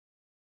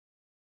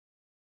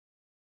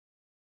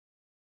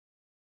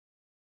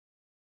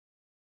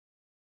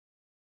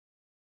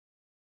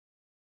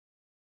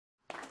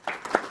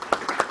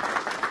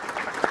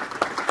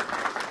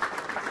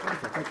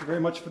you very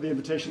much for the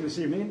invitation this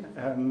evening,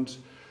 and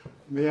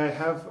may I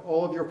have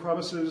all of your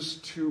promises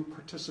to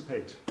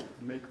participate,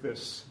 make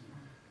this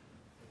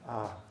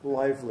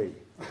lively.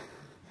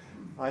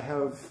 I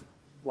have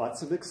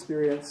lots of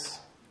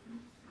experience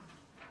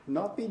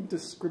not being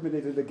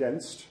discriminated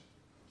against,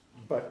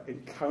 but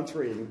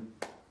encountering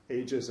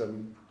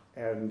ageism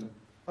and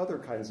other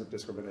kinds of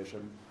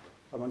discrimination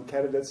among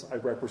candidates I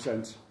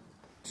represent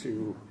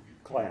to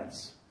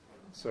clients.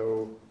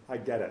 So I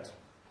get it.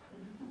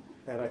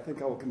 And I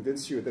think I will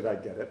convince you that I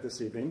get it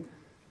this evening.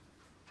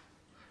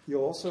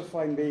 You'll also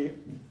find me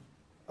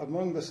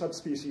among the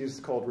subspecies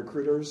called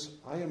recruiters.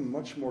 I am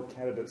much more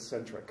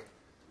candidate-centric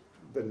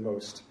than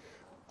most.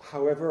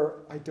 However,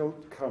 I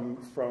don't come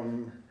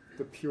from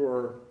the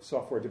pure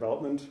software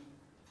development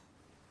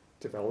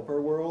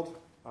developer world.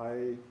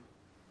 I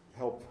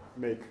help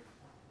make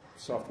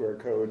software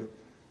code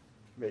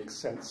make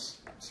sense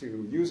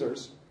to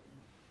users.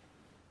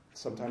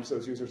 Sometimes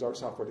those users are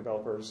software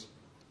developers,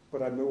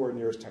 but I'm nowhere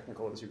near as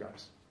technical as you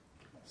guys.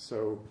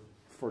 So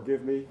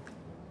forgive me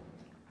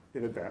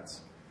in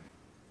advance.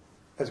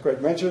 As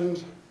Greg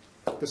mentioned,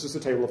 this is the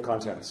table of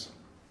contents.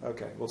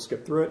 Okay, we'll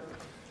skip through it.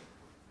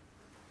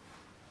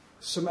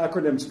 Some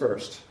acronyms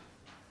first.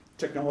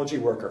 Technology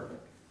worker.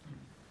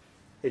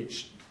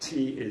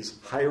 HT is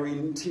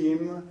hiring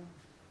team,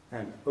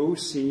 and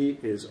OC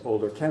is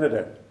older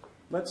candidate.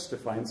 Let's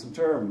define some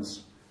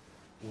terms.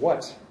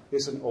 What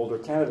is an older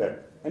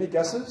candidate? Any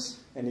guesses?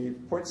 Any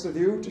points of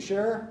view to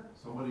share?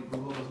 Somebody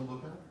Google doesn't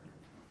look at?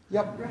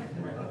 Yep.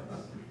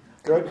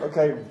 Good.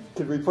 Okay.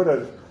 Could we put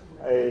an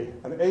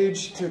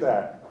age to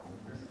that?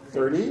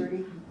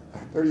 30?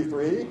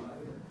 33?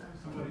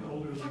 Somebody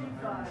older than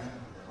the hiring manager.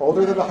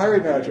 Older than the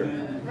hiring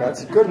manager.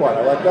 That's a good one.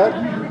 I like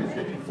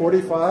that.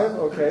 45?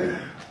 Okay.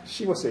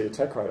 She will say a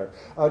tech writer.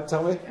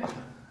 Tell me.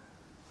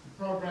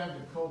 Programmed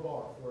in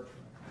COBOL, fortunately.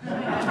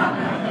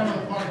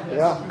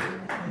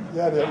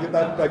 Yeah,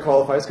 that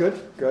qualifies. Good,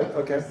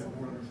 okay.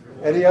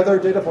 Any other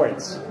data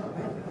points?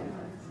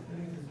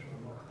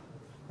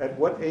 At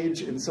what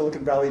age in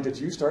Silicon Valley did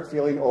you start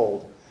feeling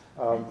old?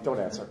 Don't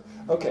answer.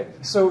 Okay,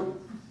 so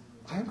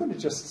I'm going to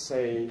just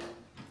say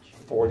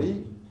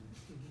 40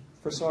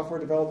 for software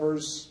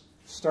developers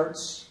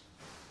starts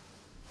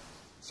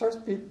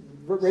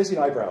raising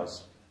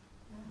eyebrows.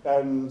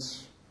 And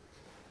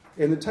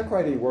in the tech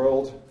writing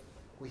world,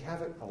 we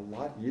have it a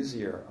lot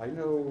easier. I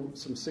know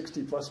some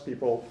 60-plus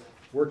people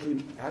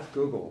working at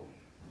Google.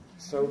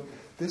 So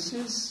this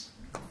is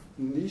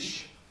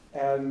niche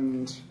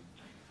and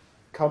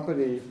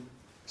company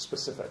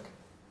specific.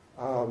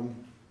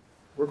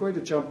 We're going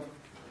to jump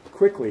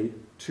quickly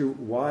to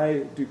why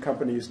do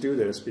companies do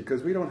this,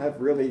 because we don't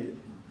have really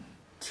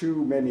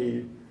too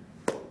many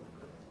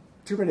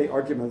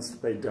arguments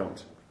that they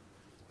don't.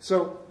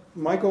 So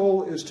my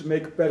goal is to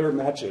make better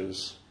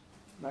matches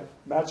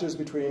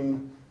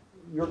between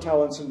your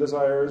talents and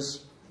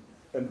desires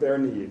and their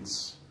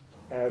needs.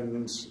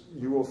 And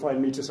you will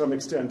find me to some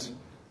extent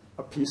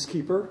a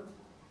peacekeeper.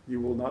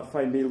 You will not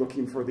find me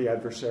looking for the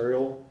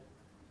adversarial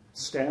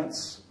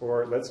stance,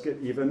 or let's get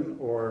even,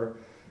 or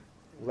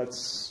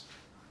let's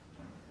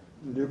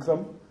nuke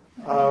them.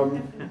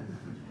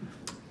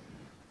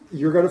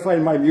 You're going to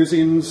find my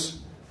musings,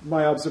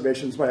 my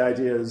observations, my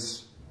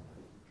ideas,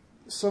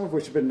 some of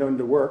which have been known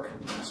to work,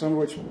 some of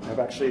which have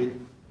actually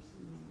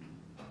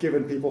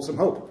given people some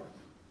hope.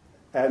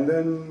 And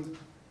then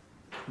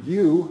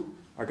you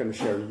are going to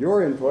share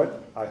your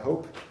input, I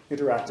hope,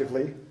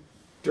 interactively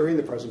during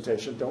the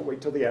presentation. Don't wait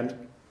till the end.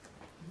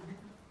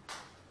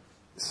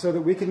 So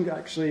that we can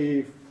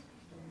actually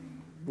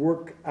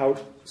work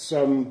out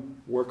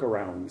some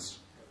workarounds.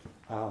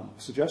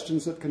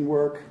 Suggestions that can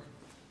work,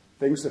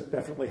 things that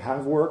definitely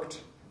have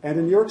worked, and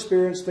in your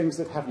experience, things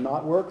that have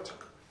not worked.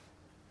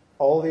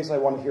 All of these I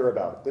want to hear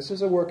about. This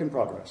is a work in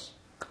progress.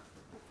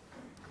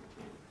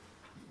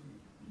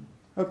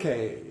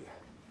 Okay.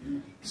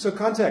 So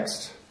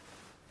context.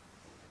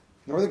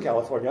 Northern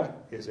California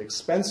is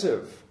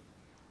expensive.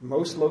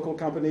 Most local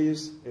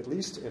companies, at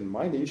least in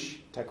my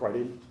niche, tech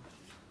writing,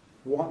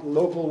 want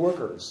local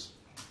workers.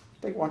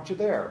 They want you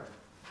there.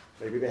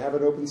 Maybe they have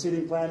an open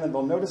seating plan and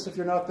they'll notice if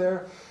you're not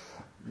there.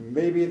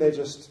 Maybe they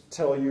just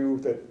tell you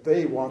that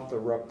they want the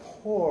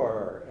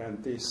rapport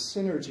and the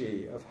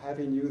synergy of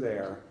having you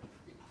there.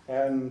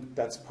 And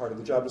that's part of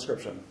the job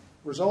description.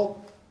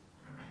 Result,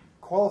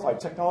 qualified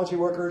technology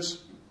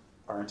workers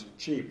aren't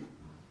cheap.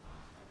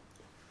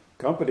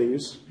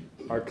 Companies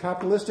are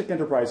capitalistic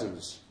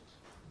enterprises.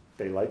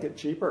 They like it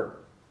cheaper.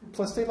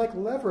 Plus, they like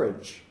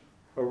leverage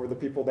over the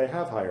people they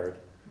have hired.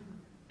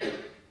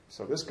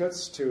 So this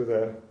gets to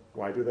the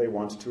why do they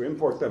want to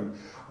import them?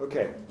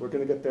 Okay, we're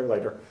going to get there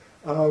later.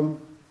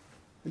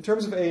 In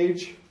terms of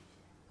age,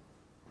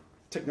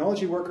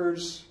 technology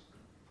workers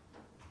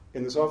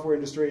in the software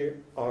industry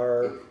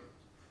are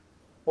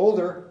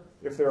older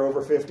if they're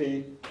over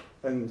 50,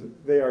 and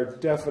they are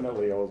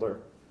definitely older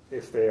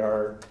if they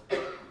are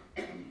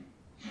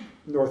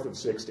north of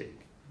 60.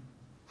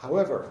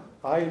 However,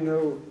 I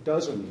know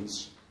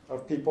dozens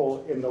of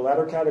people in the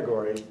latter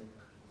category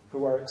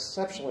who are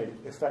exceptionally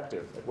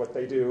effective at what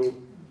they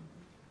do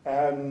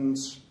and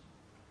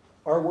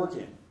are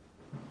working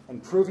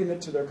and proving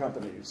it to their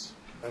companies.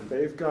 And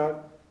they've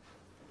got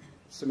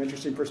some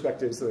interesting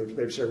perspectives that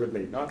they've shared with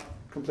me. Not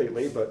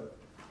completely, but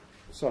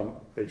some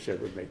they've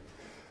shared with me.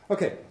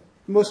 Okay,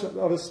 most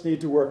of us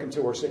need to work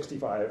until we're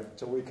 65,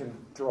 until we can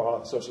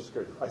draw Social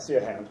Security. I see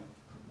a hand.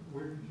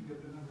 Where did you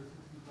get the number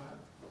 65?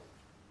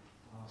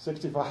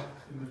 65?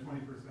 In the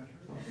 21st century?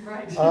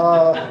 Right.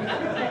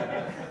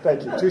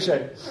 Thank you. Touche.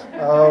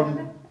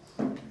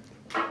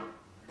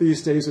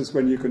 These days is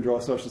when you can draw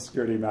Social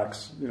Security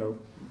max, you know.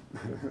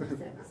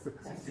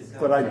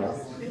 But I know.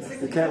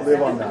 You can't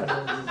live on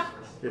that.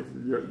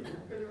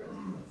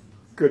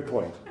 Good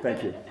point.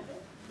 Thank you.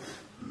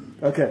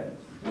 Okay.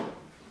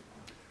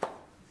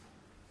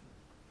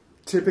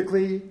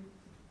 Typically,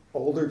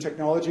 older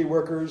technology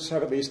workers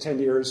have at least 10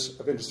 years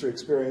of industry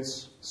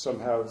experience. Some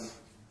have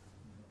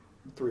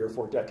 3 or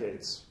 4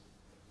 decades.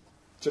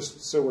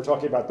 Just so we're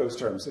talking about those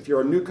terms. If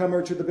you're a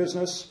newcomer to the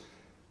business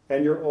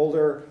and you're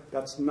older,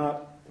 that's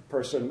not the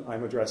person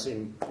I'm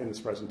addressing in this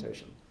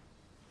presentation.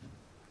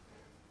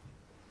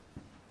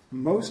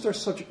 Most are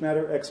subject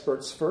matter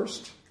experts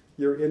first.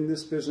 You're in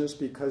this business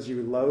because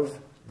you love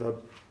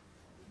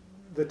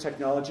the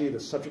technology, the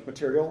subject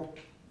material,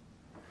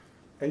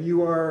 and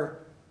you are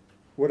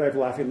what I've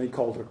laughingly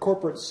called a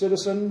corporate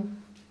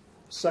citizen.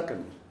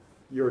 Second,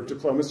 your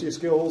diplomacy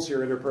skills,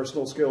 your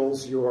interpersonal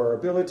skills, your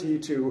ability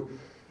to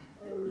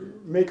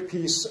make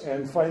peace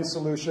and find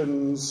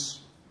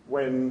solutions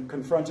when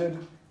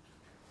confronted,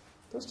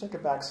 those take a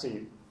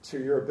backseat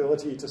to your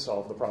ability to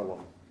solve the problem,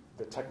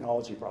 the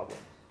technology problem.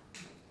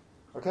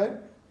 Okay?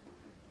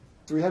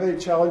 Do we have any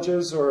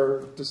challenges,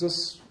 or does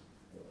this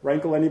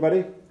rankle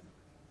anybody?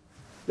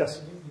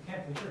 Yes? You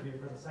can't interview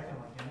for the second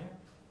one, can you?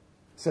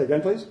 Say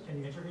again, please? Can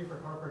you interview for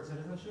corporate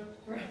citizenship?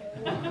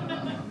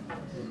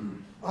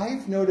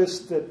 I've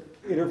noticed that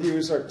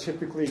interviews are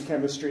typically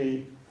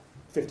chemistry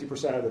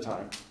 50% of the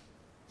time.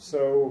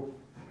 So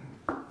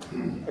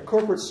a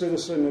corporate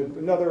citizen,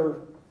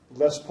 another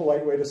less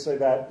polite way to say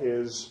that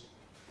is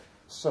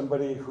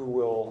somebody who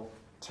will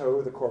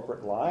toe the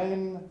corporate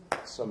line,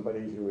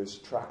 somebody who is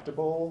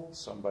tractable,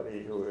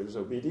 somebody who is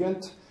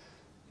obedient,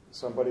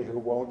 somebody who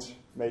won't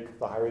make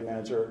the hiring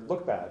manager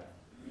look bad.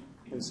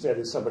 Instead,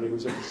 is somebody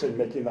who's interested in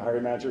making the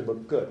hiring manager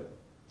look good.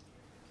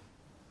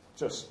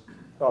 Just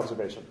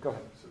observation. Go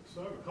ahead.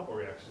 So I have a couple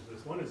reactions to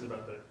this. One is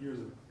about the years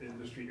of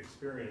industry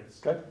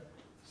experience. Okay.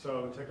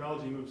 So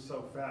technology moves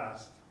so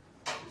fast,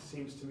 it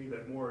seems to me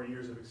that more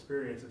years of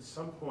experience, at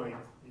some point,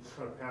 you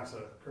kind of pass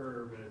a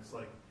curve, and it's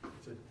like,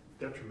 it's a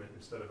detriment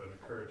instead of an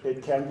encouragement.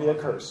 It can be a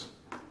curse.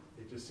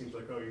 It just seems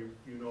like, oh, you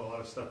know a lot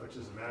of stuff, which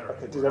doesn't matter.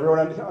 Okay. Did everyone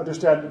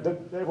understand?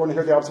 Did everyone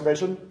hear the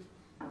observation?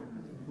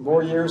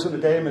 More years in the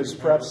game is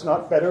perhaps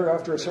not better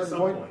after a certain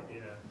point.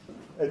 Yeah.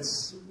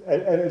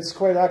 And it's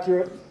quite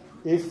accurate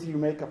if you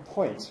make a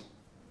point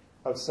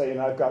of saying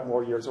I've got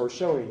more years, or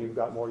showing you've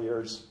got more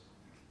years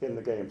in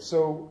the game.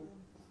 So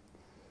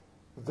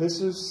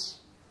this is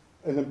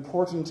an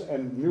important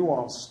and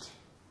nuanced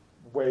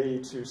way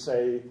to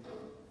say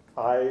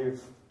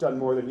I've done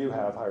more than you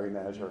have, hiring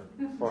manager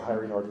or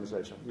hiring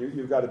organization.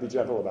 You've got to be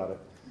gentle about it.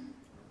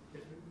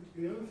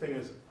 The other thing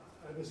is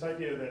this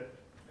idea that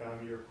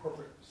you're a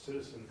corporate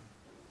citizen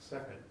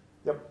second.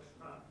 Yep.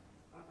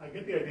 I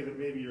get the idea that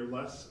maybe you're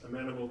less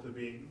amenable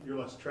to you're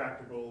less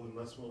tractable and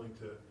less willing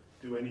to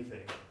do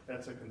anything.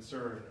 That's a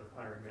concern of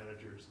hiring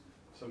managers,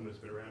 someone who's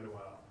been around a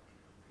while.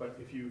 But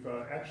if you've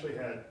actually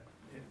had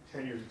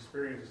 10 years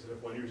experience instead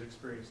of 1 year's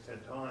experience 10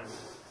 times,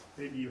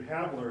 maybe you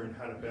have learned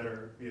how to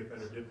be a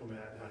better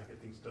diplomat and how to get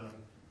things done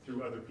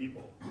through other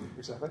people.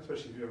 Exactly.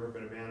 Especially if you've ever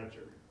been a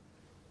manager.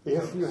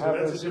 If you have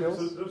those skills.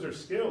 So those are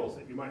skills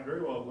that you might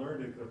very well have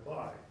learned and could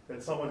apply,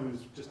 that someone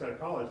who's just out of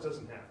college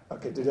doesn't have.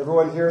 Okay, did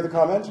everyone hear the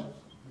comment?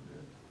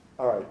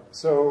 All right,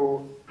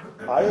 so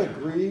I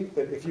agree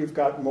that if you've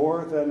got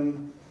more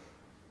than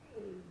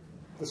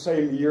the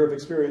same year of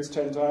experience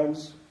 10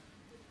 times,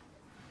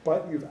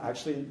 but you've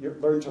actually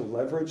learned to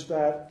leverage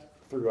that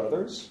through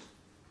others,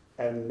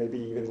 and maybe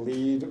even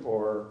lead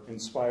or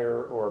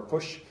inspire or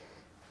push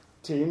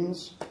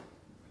teams,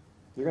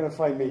 you're going to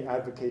find me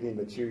advocating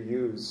that you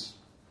use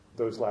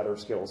those latter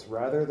skills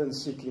rather than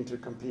seeking to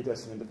compete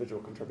as an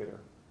individual contributor.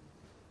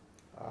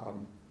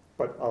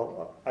 But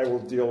I will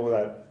deal with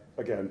that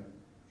again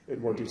in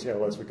more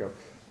detail as we go.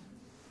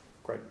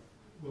 Great.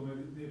 Well,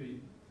 maybe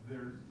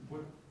there's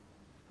what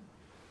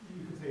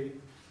you could say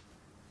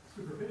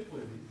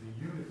superficially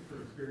the units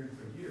for experience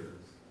of years,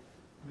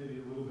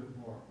 maybe a little bit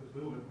more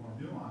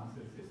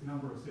nuanced. It's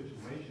number of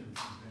situations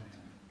you've been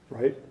in,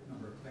 Right.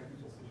 Number of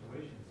technical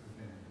situations you've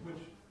been in,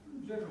 which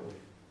generally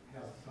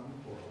has some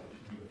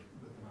correlation with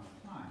the amount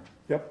of time.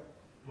 Yep.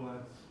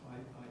 But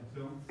I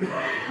don't think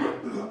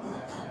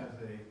that has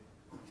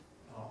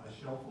a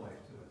shelf life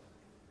to it.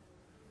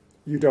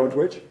 You don't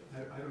which?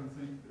 I don't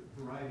think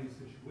that variety of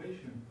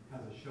situation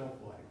has a shelf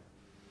life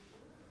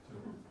to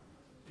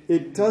it.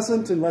 It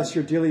doesn't unless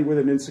you're dealing with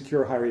an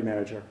insecure hiring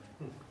manager.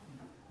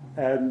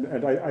 And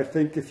I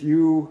think if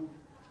you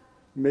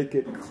make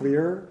it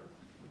clear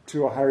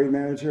to a hiring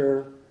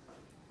manager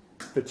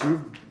that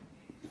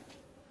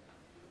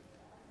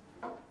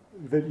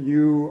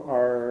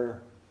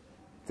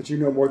you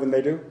know more than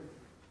they do,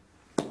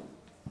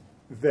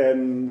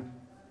 then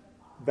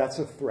that's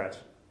a threat.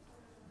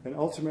 And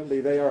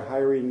ultimately, they are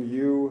hiring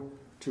you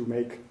to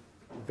make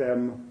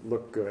them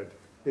look good.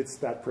 It's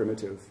that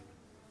primitive.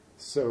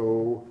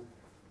 So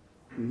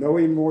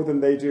knowing more than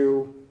they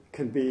do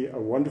can be a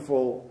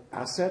wonderful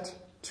asset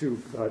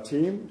to the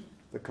team,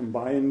 the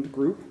combined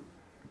group,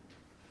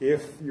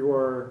 if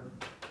you're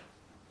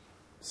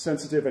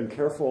sensitive and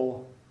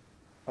careful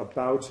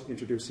about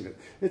introducing it.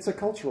 It's a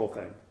cultural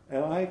thing.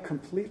 And I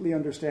completely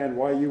understand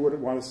why you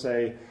wouldn't want to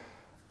say,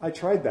 I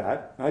tried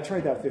that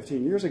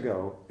 15 years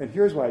ago, and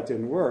here's why it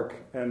didn't work,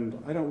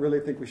 and I don't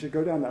really think we should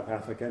go down that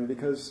path again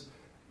because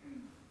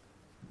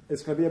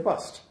it's going to be a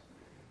bust.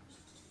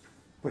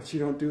 But you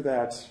don't do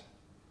that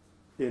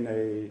in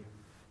a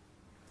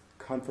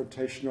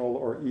confrontational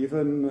or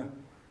even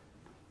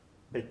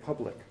a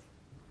public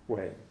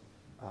way.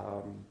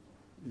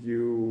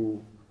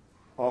 You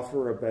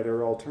offer a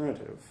better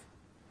alternative.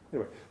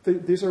 Anyway,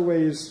 these are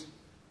ways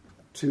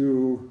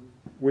to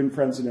win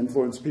friends and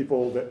influence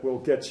people that will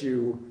get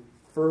you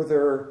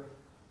further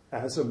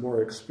as a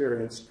more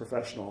experienced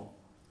professional,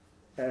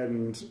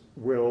 and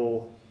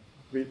will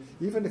be,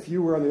 even if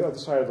you were on the other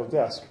side of the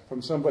desk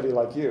from somebody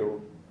like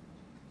you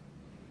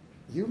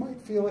might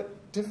feel it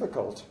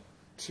difficult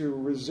to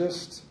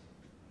resist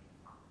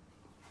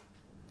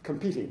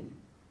competing.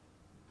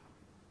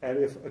 And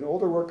if an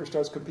older worker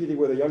starts competing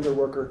with a younger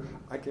worker,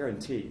 I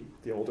guarantee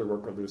the older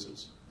worker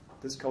loses.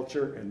 This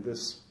culture and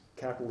this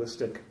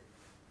capitalistic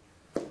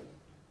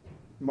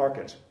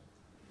market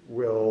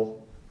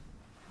will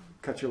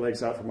cut your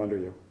legs out from under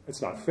you.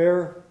 It's not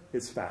fair,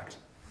 it's fact.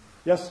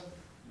 Yes?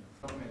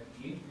 The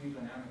interview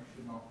dynamic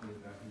should not be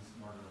about who's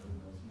smarter or who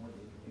knows more.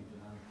 The interview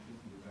dynamic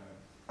should be about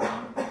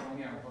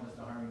finding out what is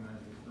the hiring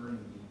manager's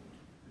earning need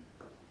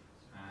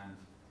and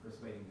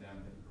persuading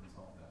them that you can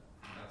solve that.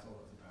 And that's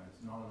all it's about.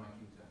 It's not an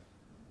IQ test.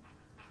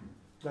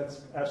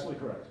 That's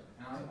absolutely correct.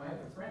 And I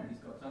have a friend,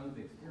 he's got tons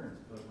of experience,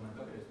 but when I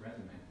look at his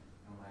resume,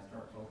 and when I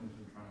start talking to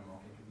him, trying to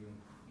mock interview him,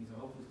 he's a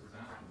hopeless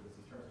disaster because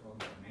he starts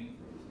talking about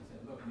mainframes. I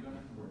said, look, you don't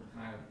have to work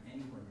cloud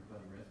anywhere in your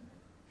bloody resume.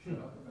 Shut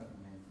up about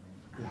the mainframe.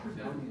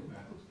 Tell me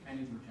about it. Can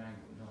you do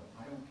Django? No,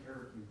 I don't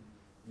care if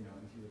you know,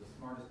 if you were the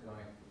smartest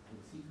guy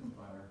with a C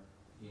compiler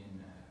in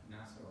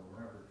NASA or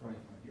wherever 25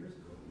 years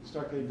ago. You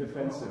start getting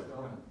defensive.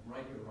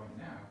 Right here, right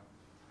now,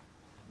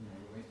 you know,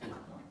 you're wasting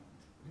your time.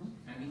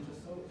 And he's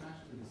just so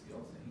attached to the skill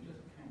set, he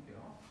just can't get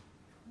off.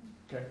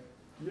 Okay.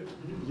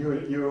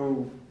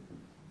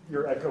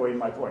 You're echoing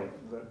my point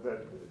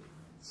that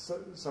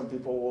some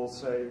people will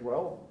say,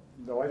 well,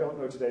 no, I don't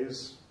know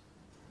today's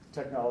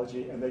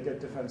technology, and they get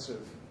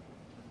defensive.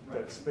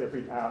 That they're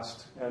being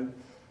asked. And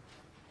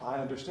I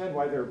understand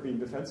why they're being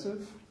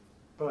defensive,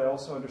 but I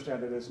also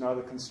understand that it's not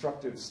a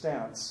constructive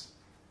stance.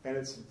 And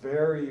it's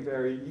very,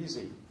 very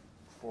easy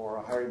for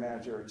a hiring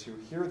manager to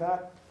hear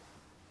that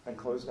and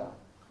close down.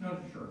 No,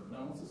 sure. But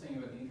I'm also saying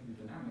about the interview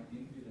dynamic. The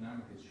interview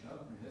dynamic is shut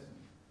up and listen.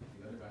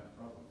 The other guy's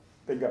problem.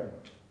 Bingo.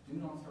 Do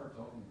not start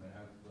talking about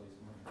how to play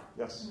smart.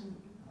 Yes.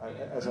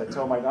 As I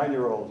tell my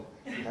 9-year-old,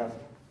 you have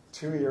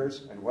 2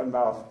 ears and 1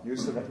 mouth,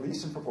 use them at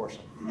least in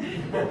proportion. Does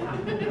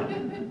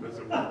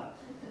it work?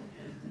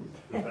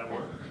 Does that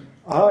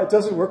work? It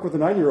doesn't work with a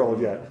 9-year-old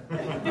yet.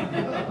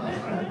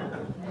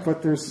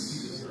 But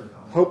there's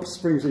hope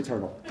springs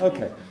eternal.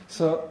 Okay,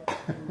 so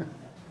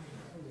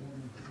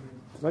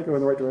did I go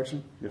in the right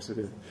direction? Yes, I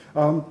did.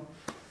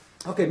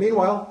 Okay,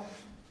 meanwhile,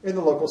 in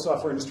the local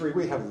software industry,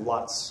 we have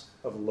lots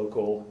of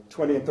local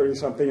 20 and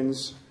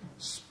 30-somethings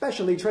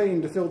specially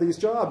trained to fill these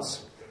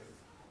jobs,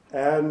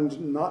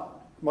 and not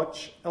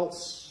much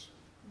else.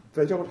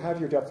 They don't have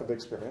your depth of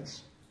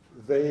experience.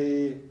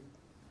 They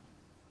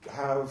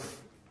have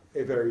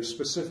a very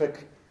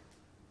specific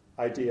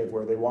idea of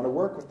where they want to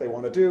work, what they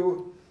want to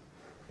do.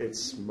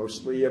 It's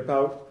mostly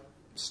about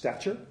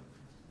stature,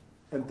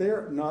 and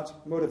they're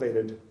not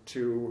motivated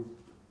to,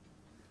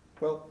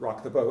 well,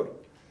 rock the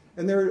boat.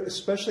 And they're,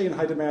 especially in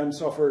high-demand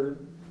software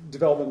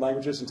development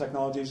languages and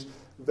technologies,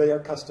 they are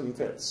custom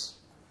fits,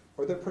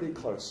 or they're pretty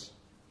close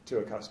to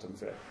a custom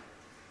fit.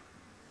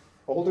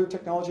 Older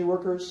technology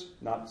workers,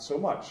 not so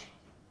much.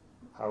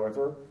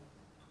 However,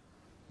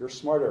 you're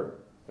smarter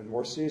and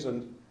more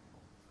seasoned,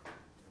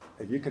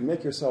 and you can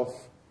make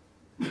yourself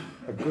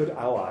a good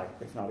ally,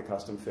 if not a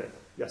custom fit.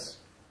 Yes?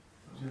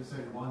 I was going to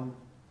say one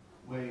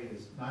way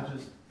is not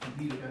just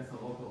compete against the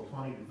local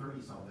 20 to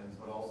 30-somethings,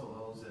 but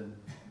also those in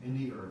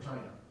India or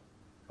China.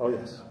 Oh,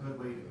 yes. And a good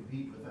way to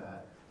compete with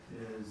that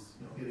is,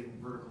 you know, getting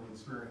vertical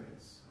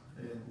experience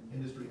in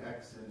industry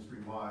X, industry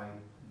Y,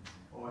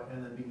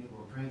 and then being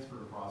able to transfer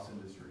across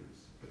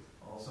industries.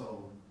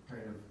 Also,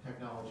 kind of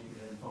technology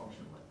and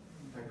function, like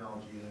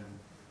technology and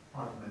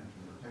product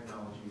management, or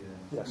technology and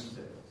Yes.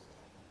 sales.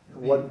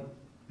 You know,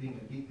 being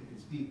a geek that can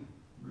speak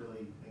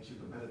really makes you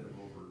competitive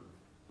over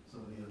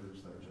some of the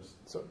others that are just...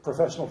 So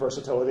professional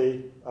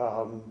versatility,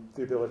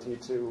 the ability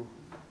to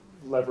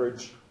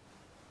leverage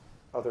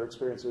other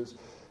experiences.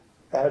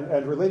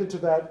 And related to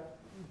that,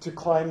 to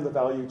climb the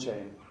value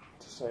chain,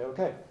 to say,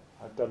 okay,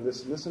 I've done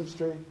this in this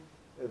industry,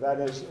 in that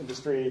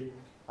industry,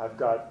 I've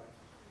got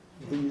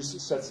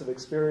these sets of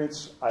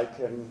experience, I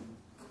can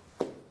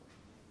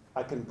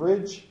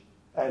bridge,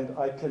 and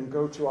I can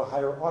go to a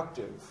higher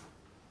octave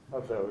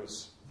of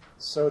those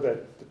so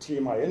that the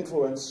team I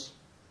influence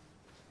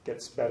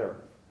gets better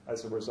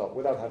as a result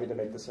without having to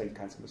make the same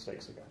kinds of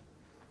mistakes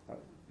again.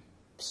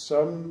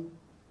 Some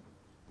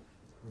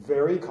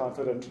very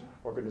confident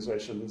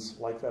organizations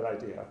like that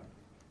idea.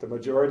 The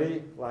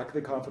majority lack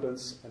the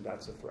confidence, and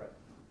that's a threat.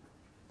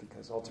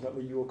 Because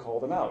ultimately you will call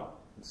them out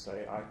and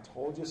say, I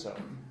told you so.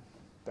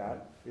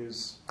 That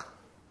is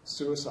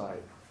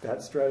suicide.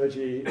 That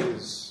strategy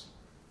is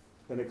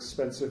an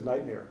expensive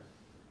nightmare.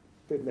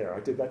 Been there. I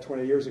did that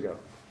 20 years ago.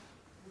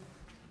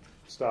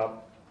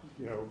 Stop,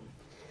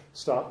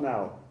 stop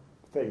now.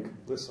 Think,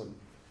 listen.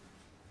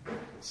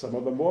 Some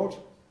of them won't,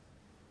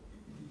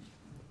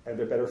 and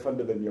they're better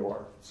funded than you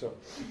are. So,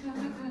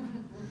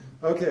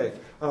 okay.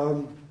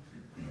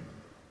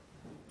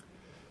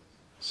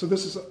 So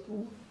this is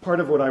part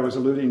of what I was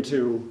alluding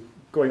to,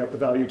 going up the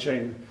value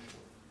chain.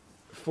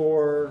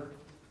 For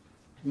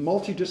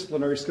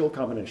multidisciplinary skill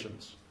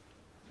combinations,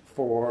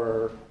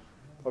 for,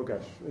 oh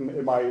gosh,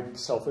 in my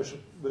selfish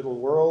little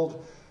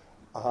world,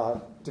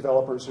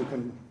 developers who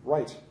can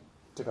write,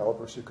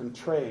 developers who can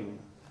train,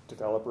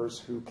 developers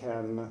who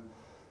can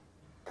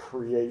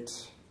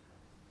create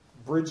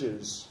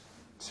bridges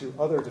to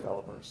other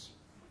developers.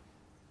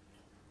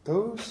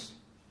 Those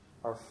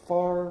are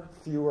far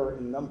fewer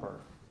in number.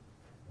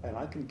 And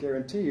I can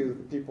guarantee you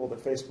the people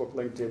that Facebook,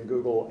 LinkedIn,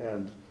 Google,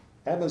 and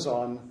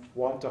Amazon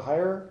want to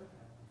hire,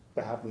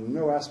 they have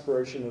no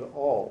aspiration at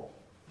all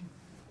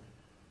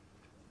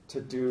to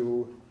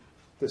do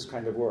this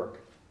kind of work.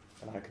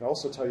 And I can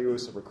also tell you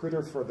as a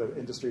recruiter for the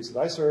industries that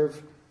I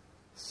serve,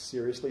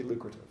 seriously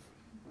lucrative.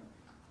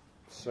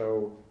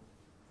 So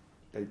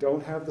they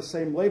don't have the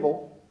same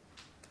label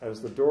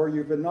as the door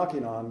you've been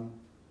knocking on,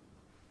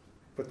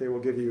 but they will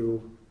give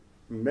you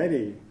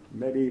many,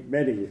 many,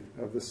 many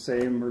of the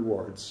same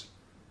rewards.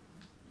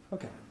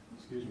 Okay.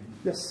 Excuse me.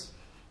 Yes?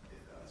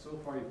 So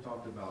far you've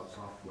talked about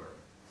software.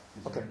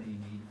 Is there any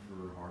need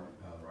for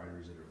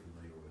writers that are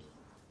familiar with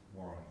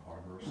more on the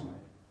hardware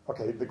side?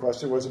 Okay, the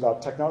question was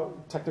about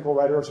technical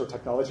writers or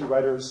technology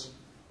writers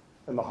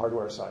and the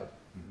hardware side.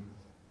 Mm-hmm.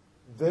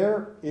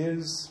 There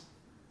is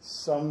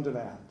some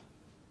demand,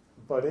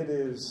 but it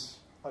is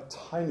a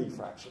tiny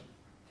fraction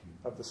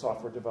of the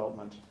software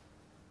development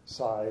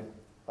side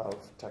of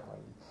tech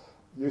writing.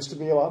 Used to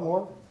be a lot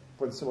more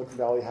when Silicon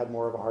Valley had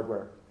more of a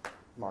hardware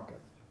market.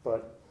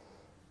 But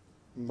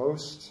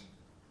most,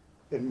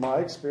 in my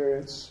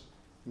experience,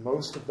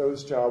 most of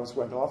those jobs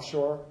went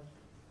offshore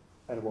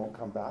and won't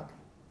come back.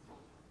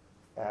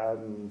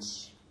 And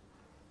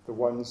the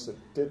ones that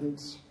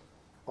didn't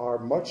are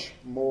much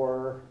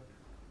geekier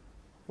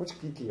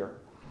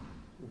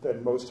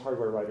than most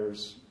hardware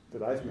writers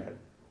that I've met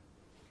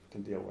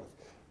can deal with.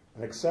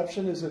 An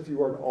exception is if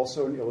you are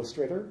also an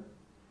illustrator,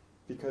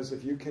 because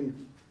if you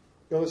can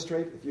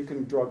illustrate, if you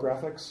can draw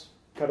graphics,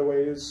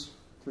 cutaways,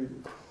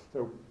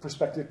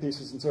 perspective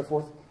pieces and so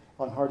forth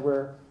on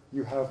hardware,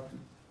 you have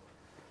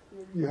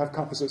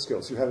composite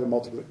skills. You have a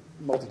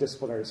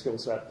multidisciplinary skill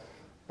set.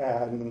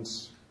 And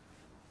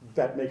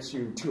that makes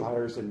you 2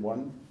 hires in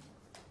 1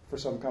 for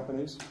some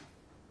companies.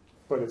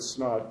 But it's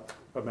not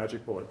a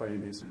magic bullet by any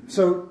means.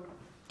 So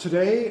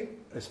today,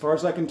 as far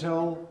as I can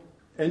tell,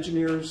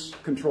 engineers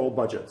control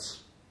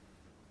budgets.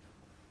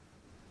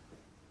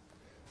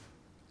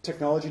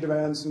 Technology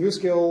demands new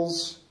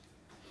skills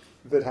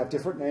that have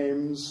different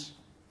names,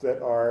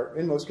 that are,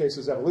 in most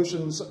cases,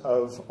 evolutions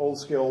of old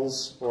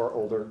skills or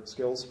older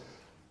skills.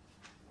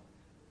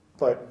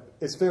 But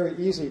it's very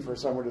easy for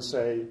someone to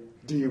say,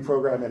 do you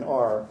program in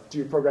R? Do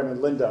you program in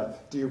Lynda?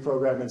 Do you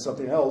program in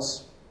something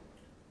else?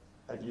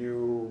 And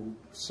you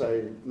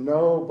say,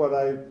 no, but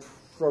I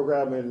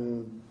program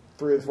in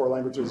 3 of the 4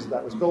 languages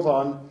that was built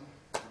on,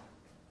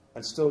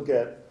 and still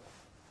get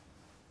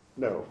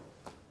no.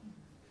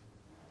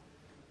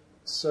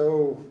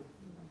 So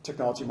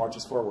technology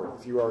marches forward.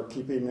 If you are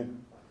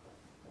keeping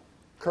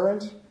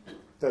current,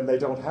 then they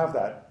don't have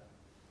that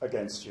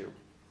against you.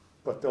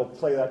 But they'll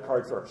play that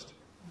card first.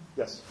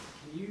 Yes?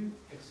 Can you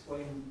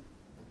explain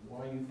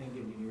why you think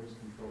engineers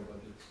control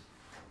budgets?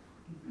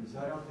 Because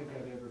I don't think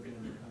I've ever been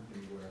in a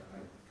company where I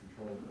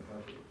controlled the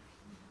budget.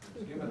 I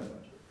was given a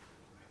budget.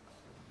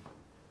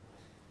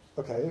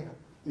 Okay.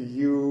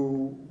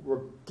 You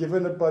were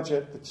given a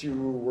budget that you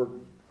were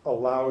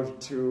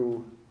allowed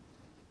to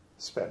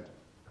spend.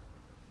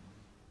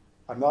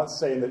 I'm not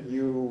saying that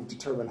you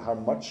determine how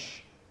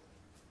much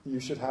you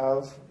should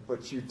have,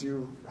 but you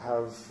do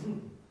have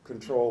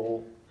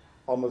control,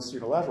 almost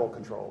unilateral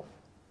control,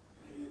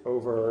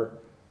 over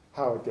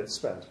how it gets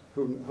spent,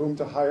 whom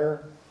to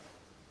hire,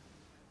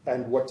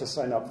 and what to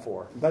sign up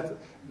for.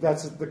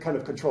 That's the kind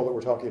of control that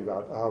we're talking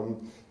about.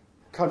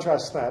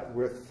 Contrast that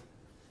with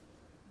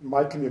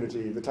my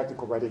community, the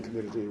technical writing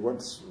community.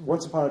 Once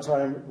upon a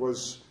time,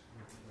 was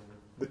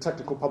the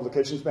technical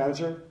publications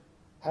manager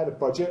had a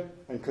budget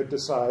and could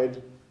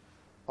decide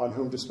on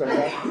whom to spend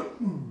that,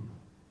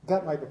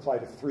 that might apply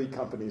to 3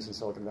 companies in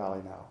Silicon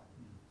Valley now.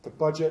 The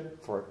budget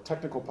for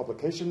technical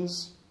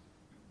publications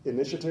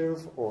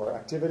initiative or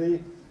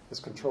activity is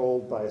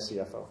controlled by a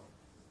CFO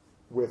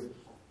with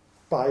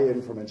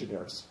buy-in from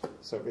engineers.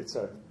 So it's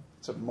a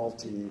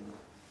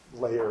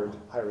multi-layered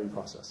hiring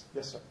process.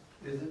 Yes, sir?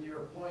 Isn't your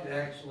point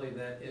actually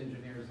that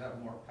engineers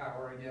have more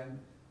power again?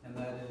 And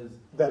that is...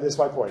 That is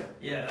my point.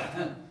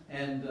 Yeah,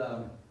 and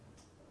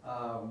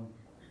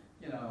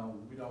you know,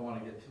 we don't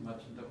want to get too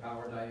much into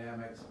power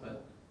dynamics,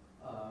 but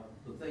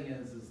the thing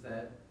is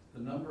that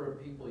the number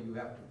of people you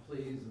have to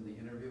please in the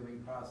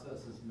interviewing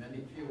process is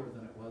many fewer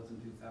than it was in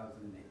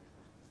 2008.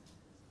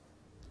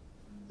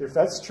 If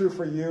that's true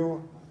for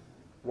you,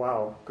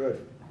 wow,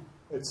 good.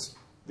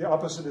 The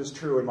opposite is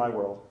true in my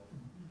world,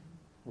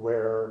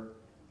 where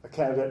a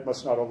candidate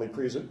must not only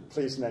please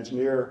an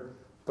engineer,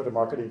 but a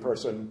marketing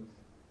person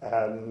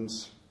and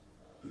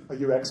a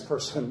UX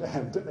person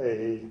and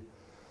a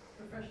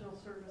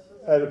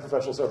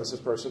professional services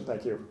person,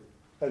 thank you,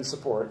 and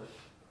support,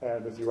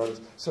 and a few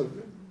others. So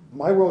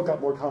my world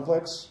got more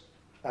complex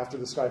after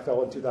the sky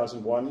fell in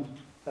 2001,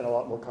 and a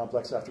lot more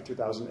complex after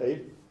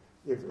 2008.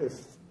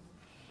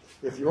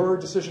 If your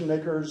decision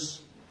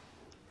makers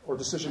or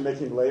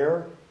decision-making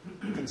layer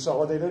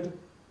consolidated,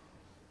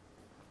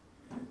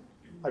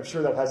 I'm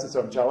sure that has its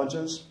own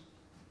challenges,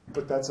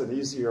 but that's an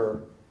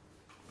easier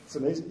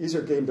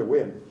game to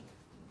win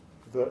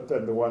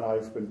than the one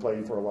I've been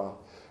playing for a while.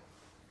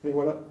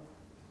 Anyone else?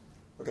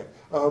 Okay.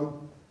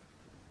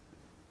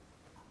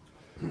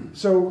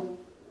 So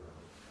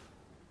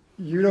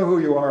you know who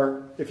you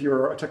are if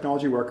you're a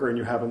technology worker and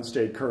you haven't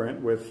stayed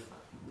current with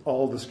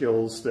all the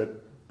skills that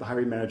the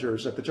hiring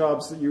managers at the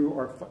jobs that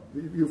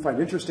you find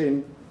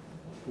interesting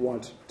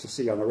want to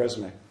see on a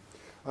resume.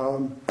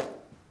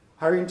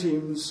 Hiring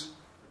teams,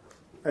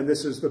 and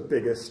this is the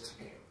biggest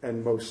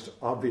and most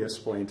obvious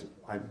point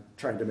I'm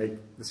trying to make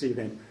this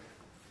evening,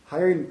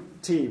 hiring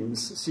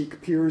teams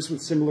seek peers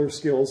with similar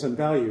skills and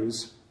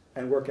values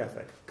and work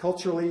ethic.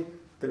 Culturally,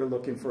 they're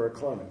looking for a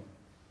clone.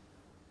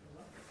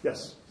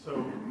 Yes?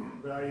 So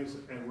values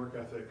and work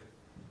ethic,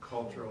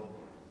 cultural,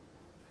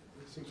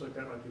 it seems like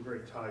that might be very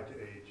tied to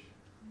age.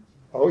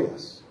 Oh,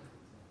 yes.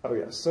 Oh,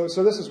 yes.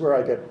 So this is where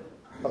I get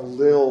a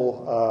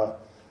little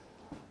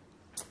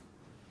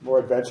more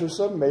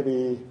adventuresome.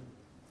 Maybe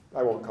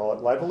I won't call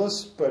it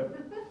libelous, but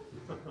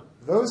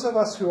those of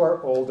us who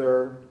are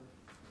older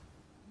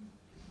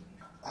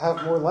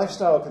have more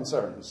lifestyle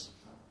concerns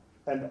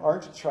and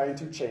aren't trying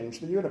to change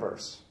the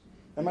universe.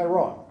 Am I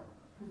wrong?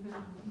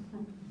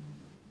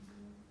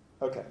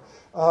 Okay.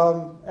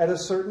 At a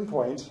certain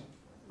point,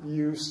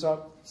 you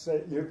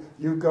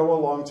go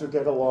along to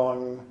get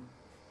along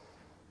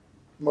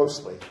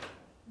mostly.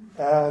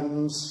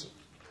 And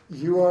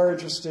you are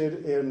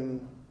interested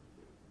in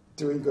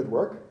doing good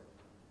work.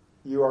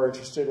 You are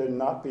interested in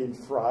not being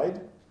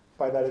fried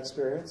by that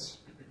experience.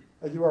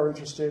 And you are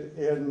interested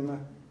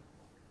in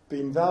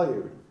being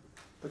valued.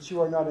 But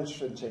you are not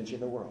interested in changing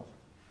the world.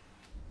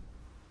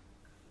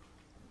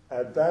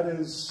 And that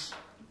is,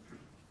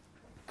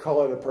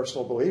 call it a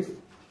personal belief,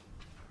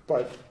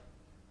 but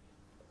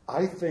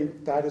I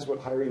think that is what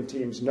hiring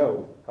teams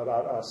know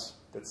about us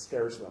that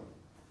scares them,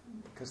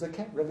 because they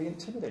can't really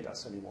intimidate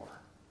us anymore.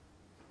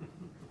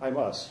 I'm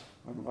us.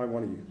 I'm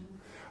one of you.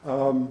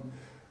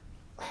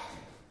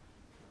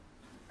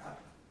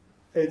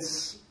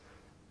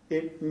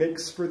 It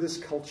makes for this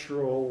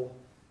cultural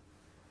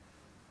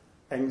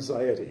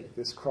anxiety,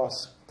 this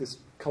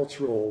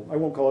cultural, I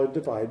won't call it a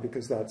divide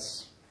because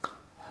that's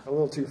a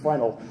little too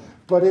final,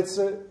 but it's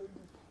a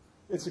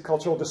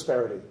cultural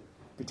disparity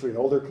between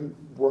older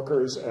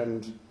workers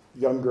and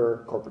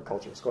younger corporate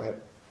cultures. Go ahead.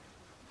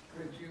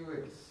 Could you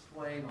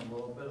explain a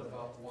little bit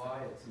about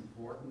why it's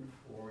important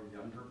for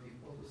younger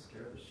people to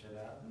scare the shit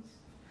out of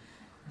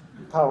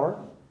us?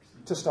 Power,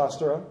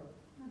 testosterone.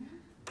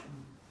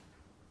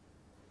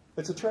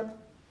 It's a trip.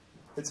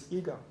 It's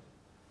ego.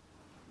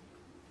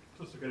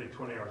 Plus they're getting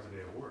 20 hours a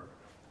day of work.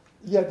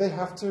 Yeah, they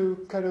have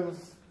to kind of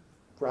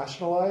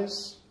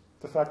rationalize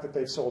the fact that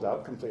they've sold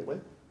out completely.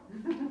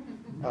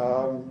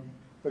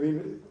 I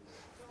mean,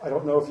 I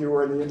don't know if you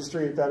were in the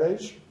industry at that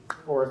age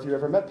or if you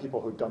ever met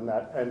people who'd done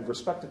that and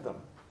respected them.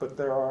 But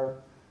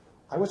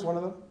I was one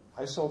of them.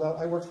 I sold out.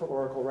 I worked for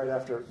Oracle right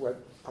after it went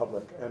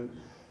public, and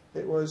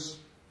it was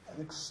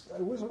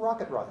a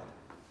rocket ride.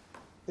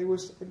 It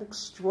was an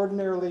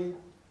extraordinarily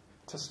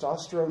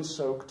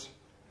testosterone-soaked,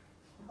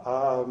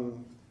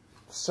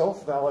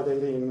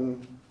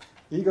 self-validating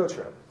ego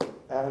trip.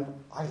 And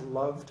I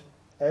loved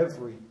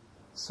every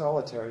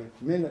solitary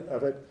minute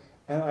of it.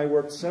 And I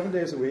worked 7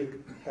 days a week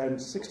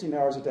and 16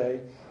 hours a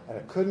day, and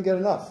I couldn't get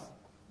enough.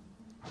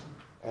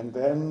 And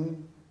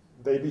then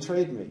they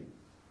betrayed me.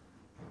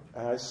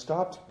 And I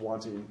stopped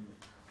wanting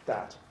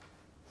that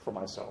for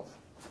myself.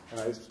 And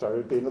I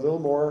started being a little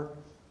more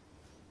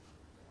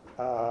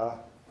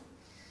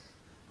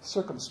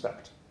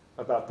circumspect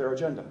about their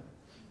agenda.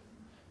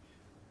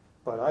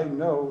 But I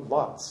know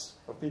lots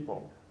of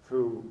people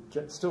who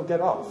still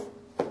get off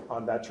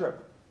on that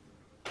trip.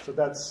 So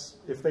that's,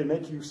 if they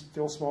make you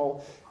feel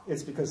small,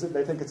 it's because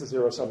they think it's a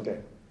zero-sum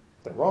game.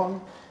 They're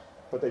wrong,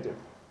 but they do.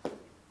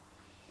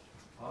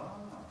 Ah,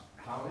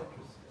 how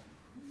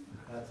interesting.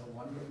 That's a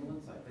wonderful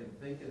insight.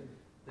 They think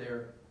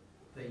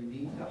they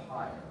need to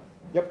hire.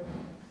 Yep.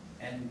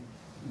 And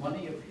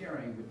money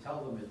appearing would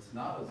tell them it's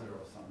not a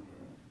zero-sum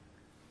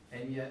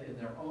game. And yet, in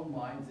their own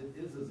minds, it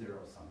is a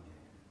zero-sum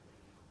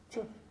game.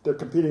 Sure. They're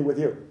competing with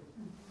you.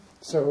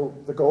 So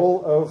the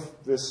goal of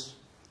this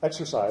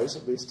exercise,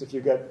 at least if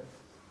you get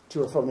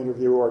to a phone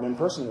interview or an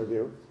in-person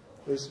interview,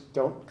 is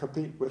don't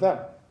compete with them.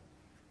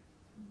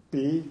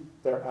 Be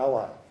their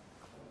ally.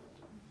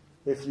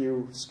 If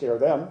you scare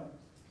them,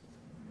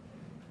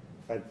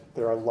 and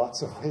there are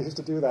lots of ways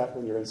to do that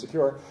when you're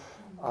insecure.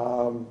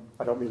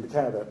 I don't mean the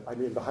candidate, I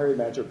mean the hiring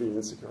manager being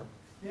insecure.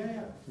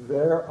 Yeah.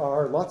 There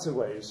are lots of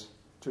ways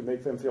to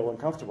make them feel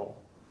uncomfortable.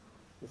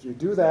 If you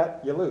do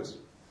that, you lose.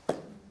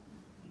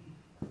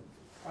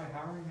 By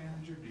hiring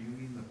manager, do you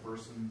mean the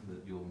person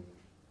that you'll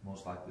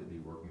most likely be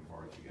working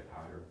for if you get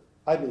hired?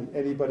 I mean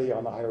anybody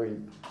on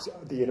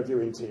the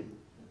interviewing team,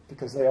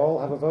 because they all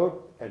have a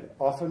vote, and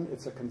often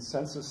it's a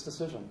consensus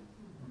decision.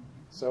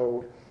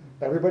 So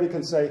everybody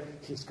can say,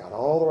 he's got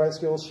all the right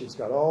skills, she's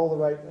got all the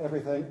right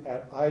everything,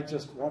 and I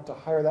just want to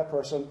hire that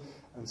person.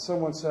 And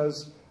someone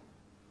says,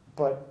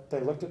 but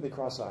they looked at me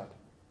cross-eyed.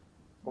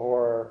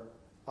 Or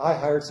I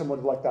hired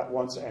someone like that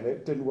once and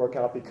it didn't work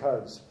out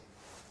because.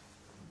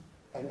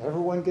 And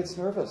everyone gets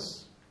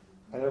nervous.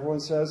 And everyone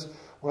says,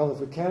 well, if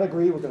we can't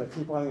agree, we're going to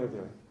keep on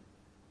interviewing.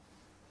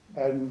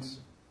 And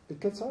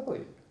it gets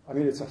ugly. I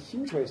mean, it's a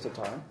huge waste of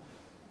time,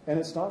 and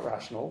it's not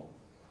rational.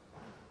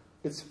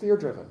 It's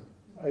fear-driven.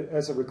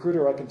 As a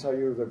recruiter, I can tell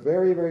you the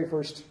very, very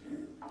first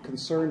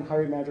concern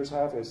hiring managers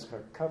have is to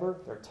cover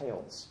their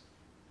tails.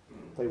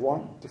 They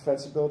want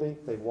defensibility.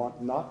 They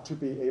want not to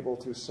be able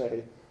to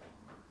say,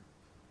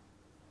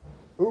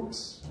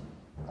 oops,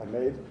 I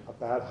made a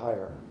bad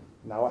hire.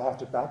 Now I have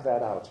to back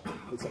that out.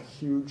 It's a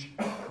huge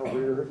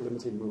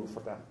career-limiting move for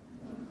them.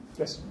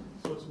 Yes?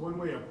 So it's one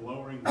way of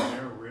lowering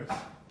their risk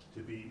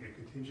to be a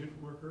contingent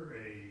worker,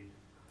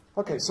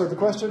 Okay, so the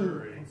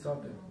question...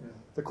 Consulting, yeah.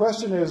 The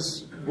question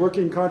is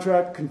working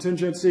contract,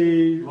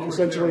 contingency, Lower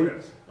essentially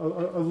risk. a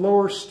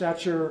lower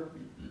stature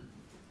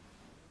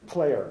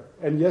player.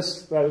 And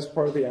yes, that is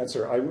part of the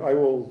answer.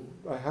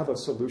 I have a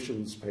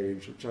solutions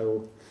page, which I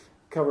will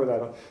cover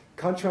that on.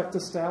 Contract to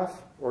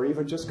staff, or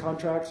even just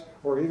contract,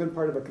 or even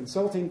part of a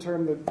consulting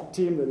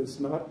team that is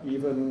not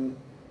even,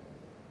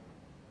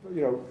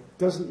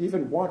 doesn't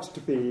even want to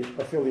be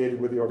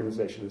affiliated with the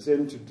organization, is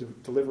in to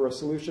deliver a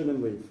solution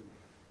and leave.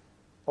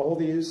 All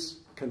these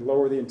can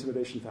lower the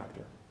intimidation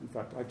factor. In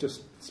fact, I've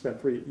just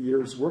spent 3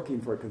 years working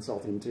for a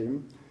consulting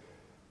team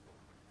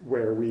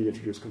where we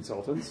introduce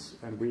consultants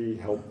and we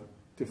help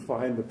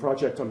define the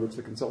project on which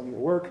the consultant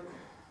will work.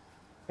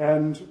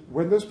 And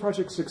when those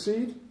projects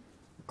succeed,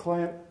 the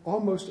client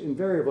almost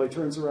invariably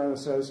turns around and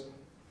says,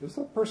 is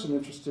that person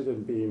interested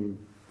in being,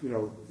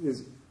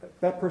 is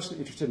that person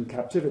interested in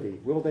captivity?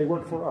 Will they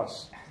work for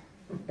us?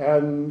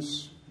 And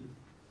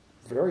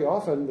very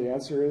often the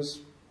answer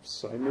is,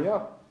 sign me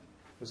up.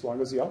 As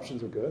long as the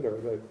options are good,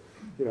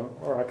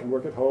 or I can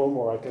work at home,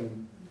 or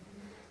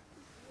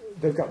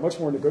they've got much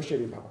more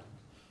negotiating power,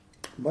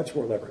 much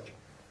more leverage.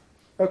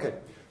 Okay,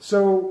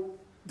 so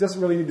it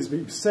doesn't really need to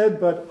be said,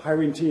 but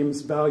hiring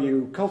teams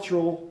value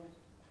cultural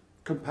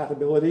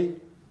compatibility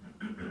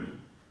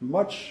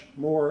much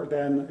more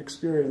than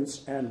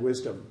experience and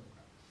wisdom.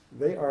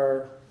 They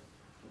are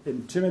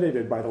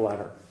intimidated by the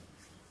latter.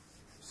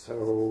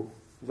 So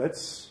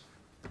let's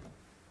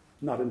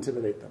not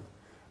intimidate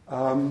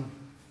them.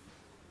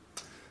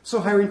 So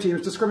hiring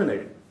teams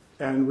discriminate,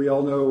 and we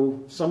all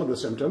know some of the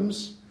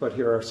symptoms, but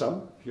here are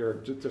some,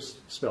 here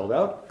just spelled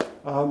out.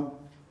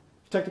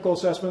 Technical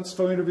assessments,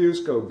 phone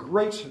interviews go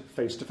great,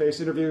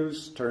 face-to-face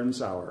interviews turn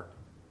sour.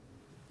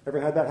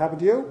 Ever had that happen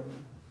to you?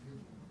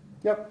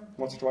 Yep,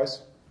 once or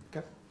twice.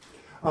 Okay.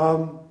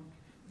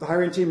 The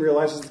hiring team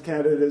realizes the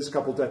candidate is a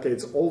couple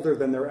decades older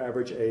than their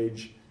average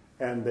age,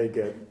 and they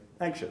get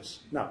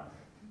anxious. Now,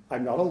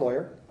 I'm not a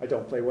lawyer, I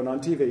don't play one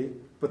on TV,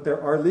 but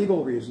there are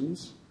legal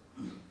reasons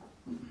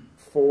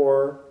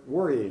for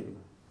worrying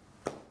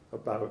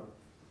about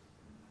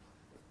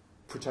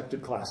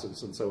protected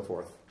classes and so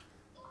forth.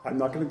 I'm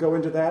not going to go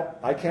into that.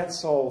 I can't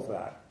solve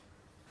that.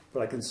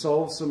 But I can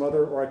solve some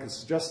other, or I can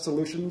suggest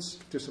solutions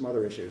to some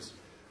other issues.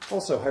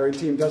 Also, hiring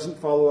team doesn't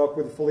follow up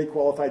with fully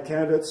qualified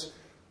candidates.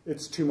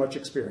 It's too much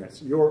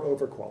experience. You're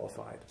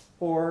overqualified.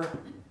 Or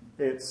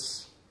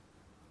it's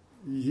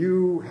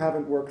you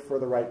haven't worked for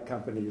the right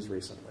companies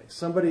recently.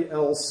 Somebody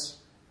else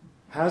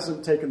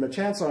hasn't taken the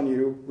chance on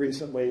you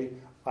recently.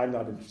 I'm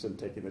not interested in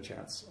taking the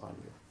chance on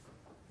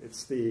you.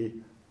 It's the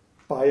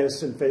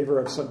bias in favor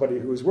of somebody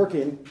who is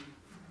working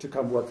to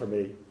come work for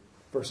me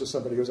versus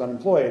somebody who's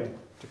unemployed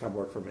to come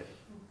work for me.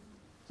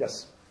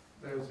 Yes?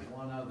 There's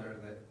one other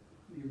that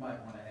you might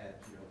want to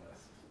add to your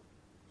list.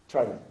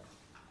 Try me.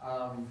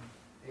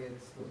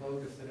 It's the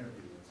bogus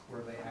interview. It's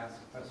where they ask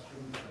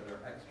questions that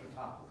are extra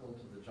topical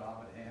to the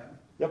job at hand.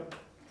 Yep.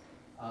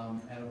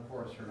 And of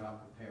course, you're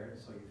not prepared,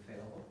 so you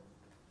fail them.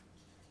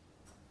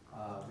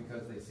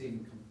 Because they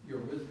seem, your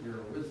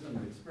wisdom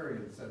and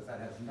experience says that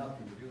has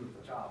nothing to do with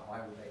the job. Why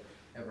would they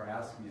ever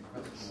ask me a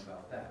question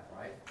about that,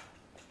 right?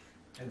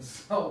 And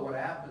so what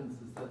happens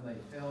is then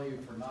they fail you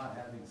for not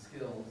having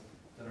skills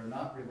that are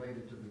not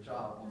related to the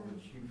job on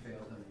which you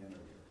failed in the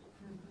interview.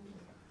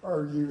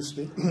 Are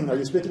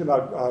you speaking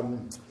about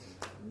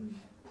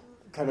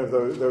kind of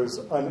those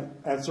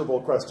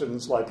unanswerable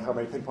questions like how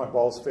many ping pong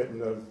balls fit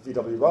in a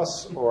VW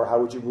bus, or how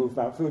would you move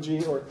Mount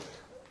Fuji, or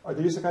are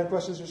these the kind of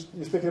questions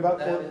you're speaking about?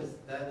 That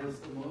is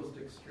the most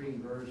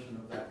extreme version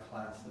of that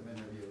class of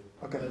interview.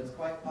 Okay. But it's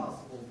quite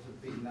possible to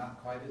be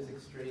not quite as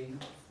extreme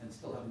and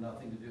still have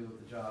nothing to do with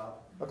the job,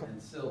 okay,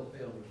 and still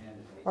fail the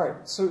candidate. All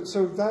right,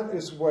 so that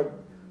is what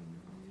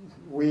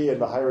we in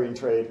the hiring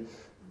trade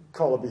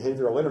call a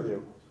behavioral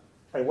interview.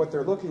 And what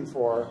they're looking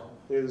for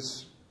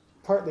is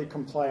partly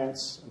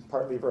compliance and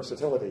partly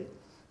versatility.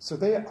 So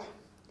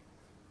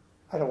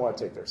I don't want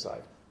to take their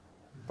side,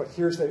 but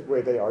here's the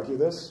way they argue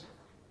this.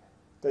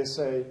 They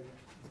say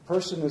the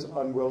person is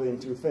unwilling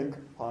to think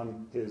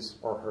on his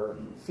or her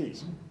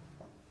feet.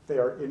 They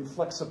are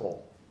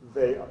inflexible.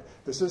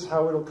 This is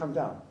how it'll come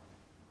down.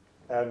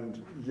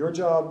 And your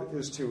job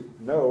is to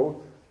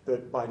know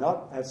that by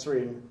not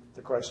answering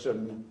the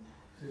question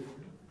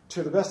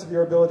to the best of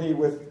your ability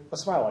with a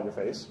smile on your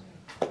face,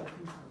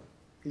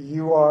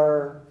 you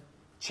are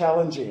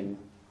challenging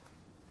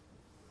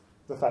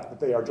the fact that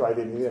they are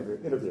driving the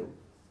interview.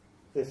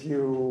 If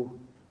you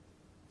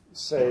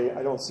say,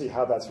 I don't see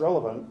how that's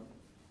relevant,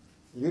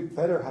 you'd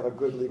better have a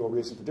good legal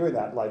reason for doing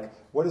that, like,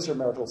 what is your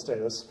marital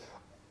status?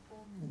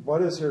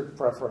 What is your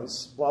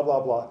preference? Blah,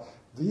 blah, blah.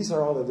 These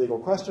are all the legal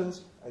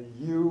questions, and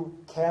you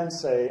can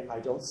say, I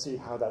don't see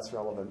how that's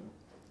relevant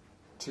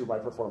to my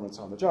performance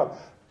on the job.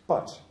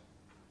 But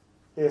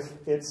if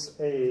it's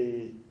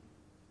a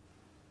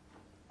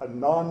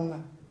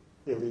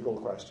non-illegal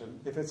question,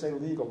 if it's a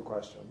legal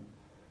question,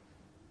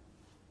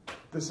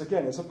 this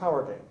again is a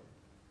power game.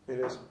 It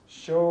is,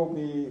 show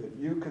me that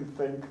you can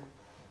think,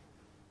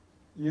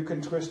 you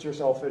can twist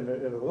yourself in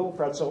a little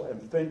pretzel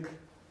and think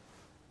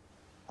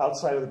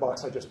outside of the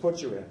box I just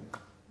put you in.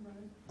 Right.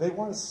 They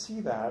want to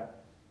see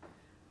that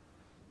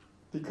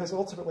because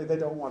ultimately they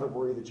don't want to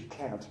worry that you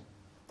can't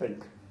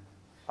think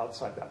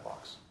outside that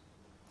box.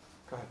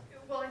 Go ahead.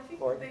 Well,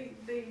 I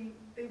think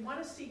they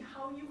want to see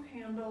how you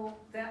handle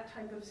that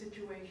type of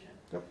situation.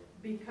 Yep.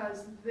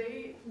 Because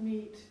they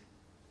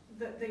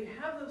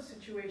have those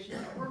situations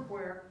at work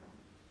where,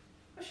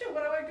 oh shit,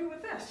 what do I do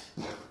with this?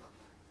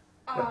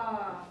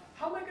 How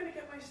am I going to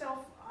get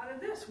myself out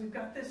of this? We've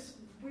got this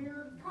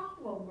weird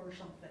problem or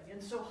something.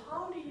 And so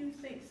how do you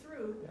think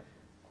through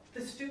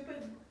the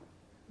stupid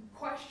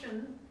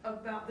question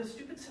about the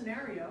stupid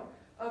scenario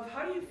of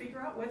how do you figure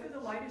out whether the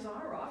light is on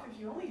or off if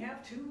you only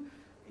have two,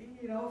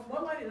 if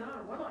one light is on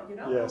or one light, you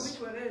don't know which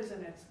one it is,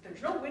 and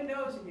there's no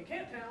windows and you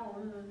can't tell.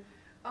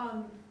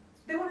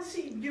 They want to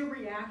see your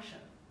reaction.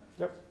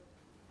 Yep.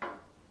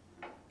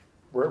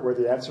 Where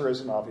the answer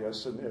isn't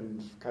obvious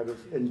and kind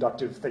of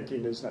inductive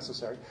thinking is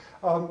necessary.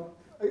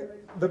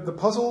 The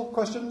puzzle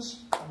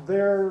questions,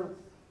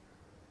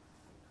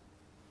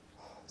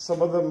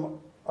 some of them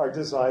are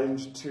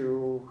designed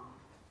to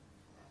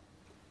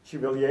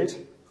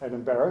humiliate and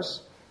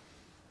embarrass,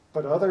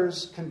 but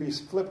others can be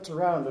flipped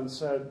around and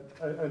said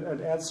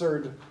and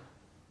answered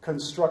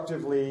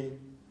constructively,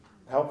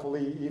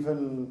 helpfully,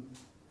 even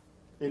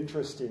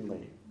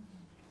interestingly.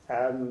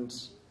 And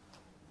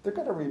they're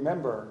going to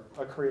remember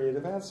a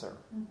creative answer,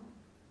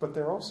 but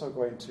they're also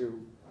going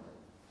to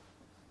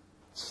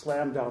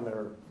slam down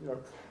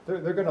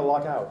they're going to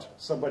lock out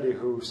somebody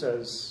who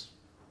says,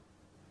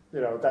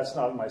 that's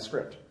not my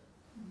script.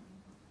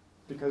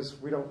 Because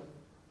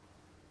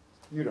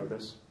you know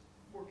this.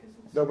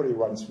 Nobody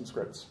runs from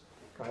scripts.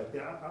 Go ahead.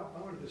 Yeah,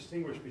 I want to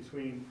distinguish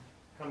between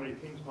how many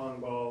ping pong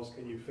balls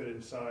can you fit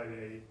inside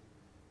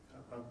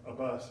a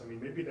bus. I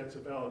mean, maybe that's a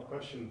valid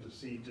question to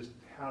see just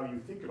how you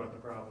think about the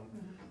problem.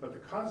 But the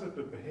concept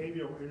of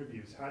behavioral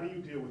interviews, how do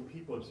you deal with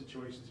people in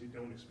situations you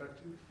don't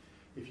expect to?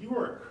 If you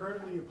are a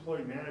currently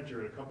employed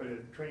manager at a company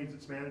that trains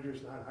its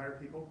managers on how to hire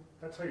people,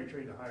 that's how you're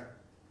trained to hire.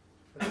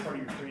 That's part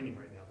of your training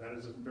right now. That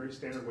is a very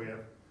standard way of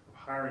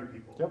hiring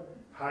people. Yep.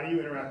 How do you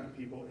interact with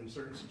people in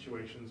certain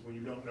situations when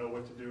you don't know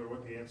what to do or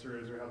what the answer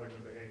is or how they're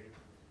going to behave?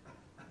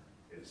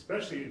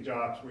 Especially in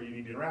jobs where you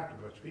need to interact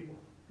with a bunch of people.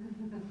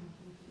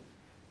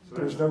 So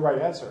there's no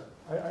right answer.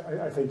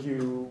 I think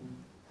you...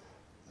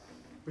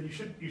 But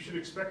you should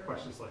expect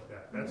questions like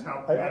that. That's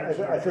how managers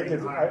are trained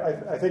to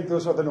hire. I think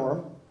those are the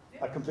norm.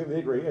 I completely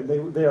agree. And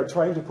they are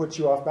trying to put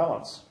you off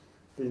balance.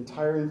 The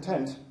entire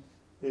intent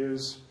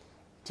is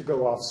to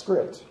go off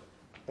script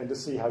and to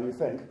see how you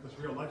think. Because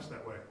real life's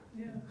that way.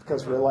 Yeah.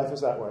 Because real life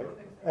is that way.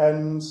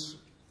 And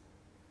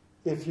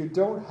if you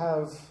don't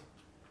have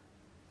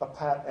a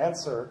pat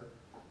answer,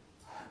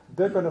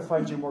 they're going to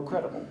find you more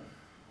credible.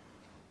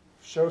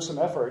 Show some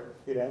effort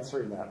in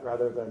answering that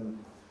rather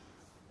than,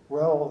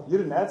 Well, you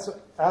didn't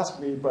ask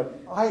me, but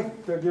I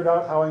figured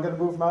out how I'm going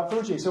to move Mount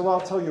Fuji, so I'll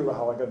tell you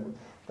how I'm going to move.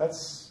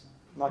 That's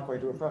not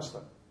going to impress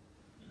them.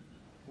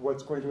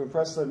 What's going to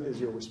impress them is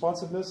your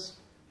responsiveness,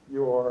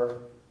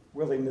 your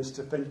willingness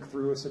to think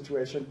through a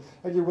situation,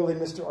 and your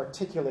willingness to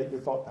articulate your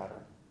thought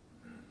pattern.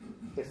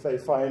 If they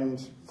find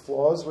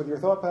flaws with your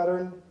thought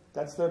pattern,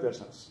 that's their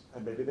business,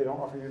 and maybe they don't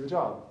offer you the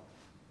job.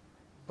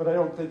 But I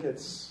don't think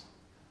it's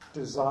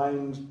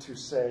designed to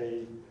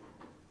say,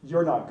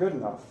 you're not good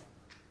enough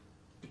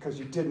because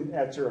you didn't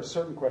answer a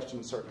certain question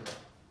a certain way.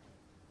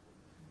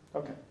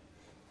 Okay.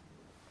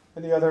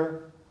 Any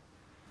other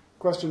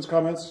questions,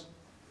 comments?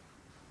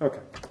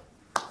 Okay.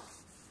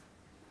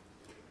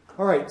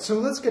 All right, so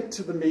let's get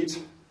to the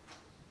meat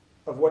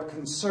of what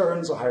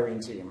concerns a hiring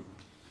team.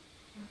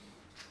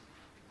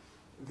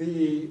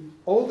 The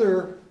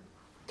older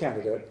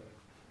candidate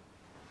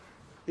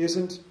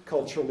isn't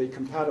culturally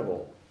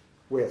compatible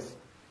with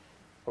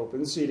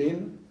open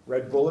seating,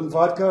 Red Bull and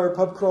vodka or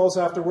pub crawls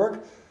after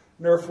work,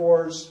 Nerf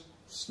wars,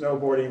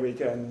 snowboarding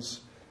weekends.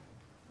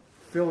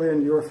 Fill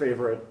in your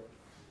favorite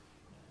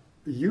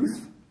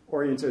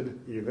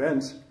youth-oriented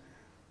event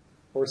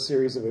or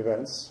series of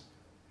events,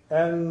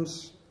 and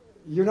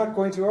you're not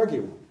going to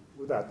argue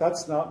with that.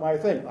 That's not my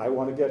thing. I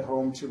want to get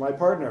home to my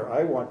partner.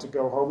 I want to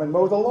go home and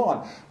mow the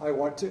lawn. I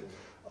want to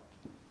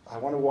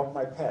walk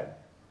my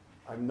pet.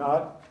 I'm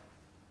not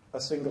a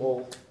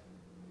single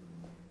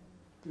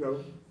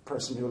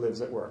person who lives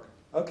at work.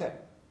 Okay,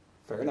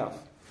 fair enough.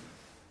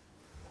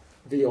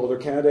 The older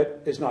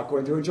candidate is not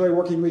going to enjoy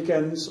working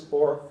weekends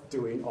or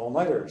doing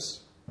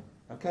all-nighters.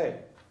 Okay,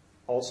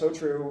 also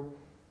true,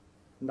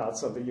 not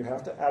something you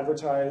have to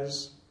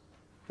advertise,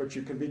 but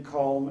you can be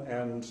calm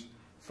and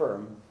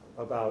firm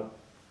about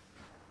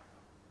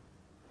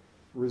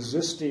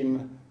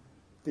resisting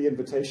the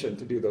invitation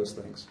to do those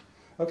things.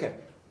 Okay,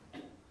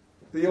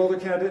 the older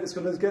candidate is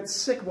going to get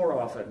sick more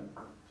often.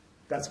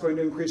 That's going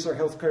to increase our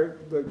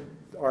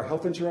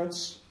health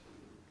insurance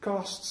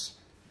costs.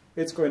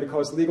 It's going to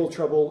cause legal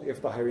trouble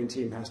if the hiring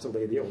team has to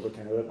lay the older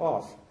candidate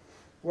off.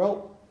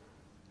 Well,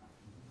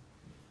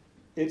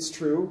 it's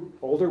true,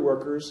 older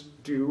workers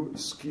do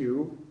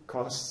skew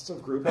costs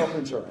of group health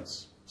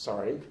insurance.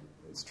 Sorry,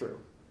 it's true.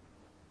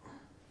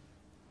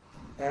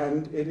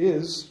 And it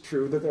is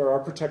true that there are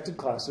protected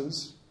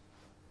classes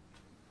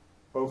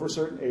over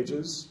certain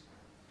ages,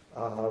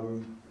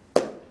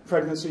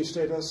 pregnancy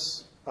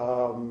status,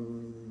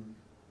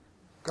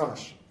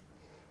 gosh,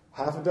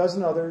 half a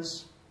dozen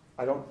others.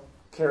 I don't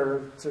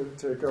care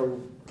to go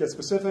get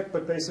specific,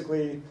 but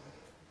basically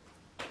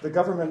the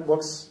government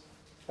looks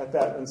at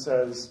that and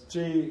says,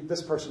 gee,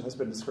 this person has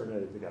been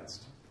discriminated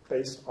against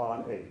based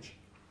on age.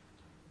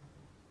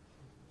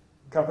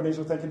 Companies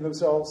are thinking to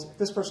themselves, if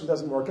this person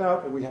doesn't work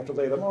out and we have to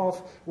lay them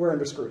off, we're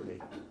under scrutiny.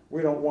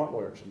 We don't want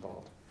lawyers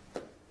involved.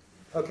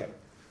 Okay.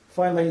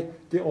 Finally,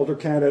 the older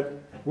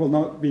candidate will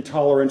not be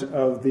tolerant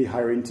of the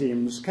hiring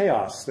team's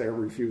chaos, their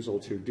refusal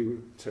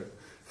to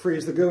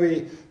freeze the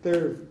GUI,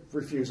 their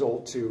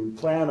refusal to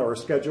plan or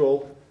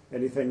schedule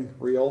anything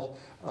real,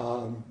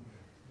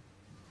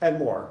 and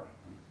more.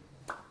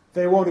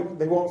 They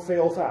won't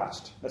fail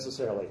fast,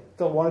 necessarily.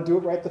 They'll want to do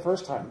it right the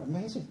first time.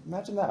 Amazing.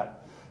 Imagine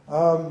that.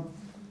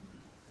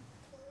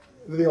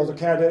 The older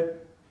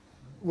candidate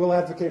will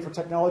advocate for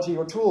technology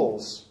or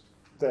tools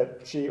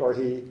that she or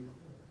he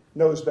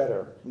knows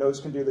better, knows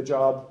can do the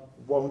job,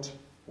 won't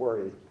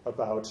worry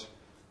about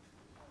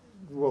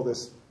will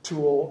this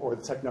tool or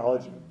the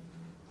technology,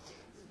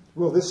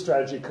 will this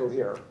strategy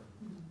cohere?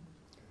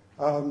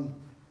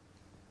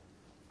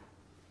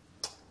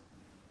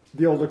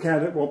 The older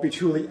candidate won't be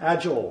truly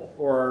agile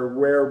or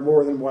wear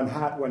more than one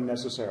hat when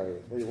necessary.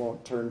 They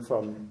won't turn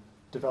from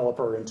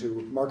developer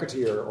into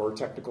marketeer or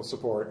technical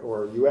support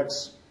or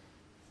UX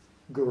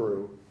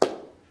guru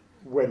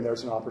when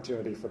there's an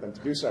opportunity for them to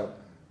do so.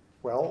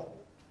 Well,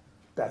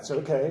 that's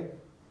okay,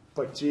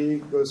 but gee,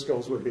 those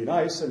skills would be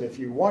nice, and if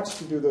you want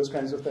to do those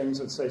kinds of things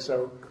and say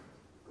so,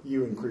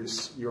 you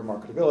increase your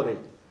marketability.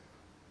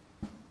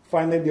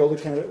 Finally, the older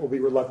candidate will be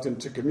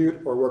reluctant to commute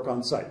or work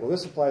on site. Well,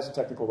 this applies to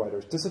technical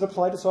writers. Does it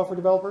apply to software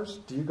developers?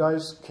 Do you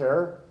guys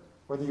care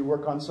whether you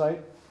work on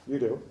site? You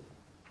do.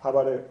 How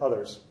about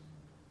others?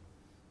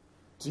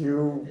 Do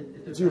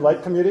you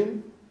like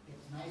commuting?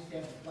 It's nice to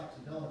have the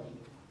flexibility.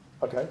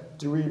 Okay.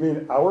 Do we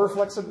mean hour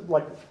flexibility,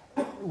 like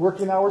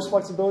working hours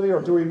flexibility,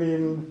 or do we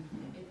mean,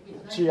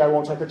 Nice gee, I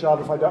won't take a job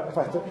if I don't?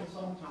 Sometimes.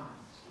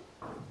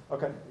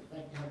 Okay. It's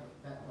like to have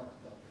that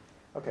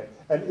flexibility. Okay.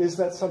 And is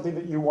that something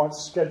that you want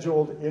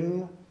scheduled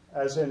in,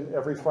 as in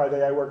every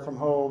Friday I work from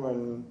home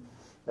and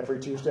every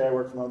Tuesday I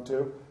work from home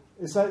too?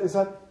 Is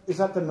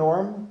that the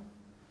norm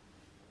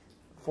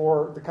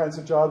for the kinds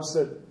of jobs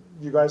that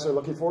you guys are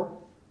looking for?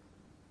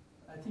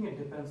 I think it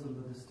depends on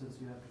the distance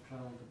you have to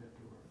travel to get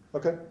to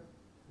work. Okay.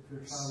 If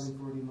you're traveling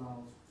 40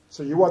 miles.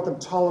 So you want them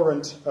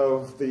tolerant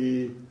of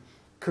the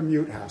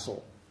commute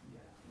hassle.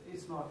 Yeah,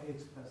 it's not age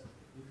specific.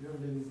 If you're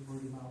living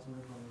 40 miles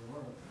away from your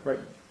work, Right.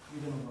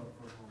 you don't work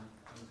from home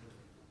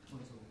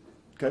once a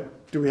week. Okay.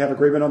 Do we have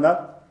agreement on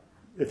that?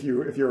 If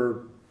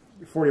you're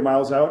 40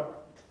 miles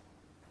out,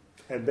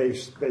 and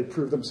they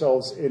prove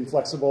themselves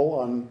inflexible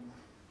on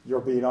your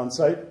being on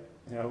site,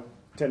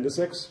 10 to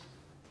 6,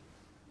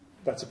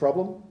 that's a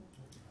problem?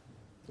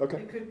 Okay.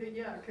 It could be,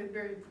 yeah, it could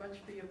very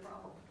much be a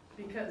problem,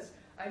 because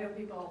I know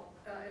people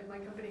in my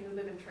company who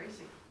live in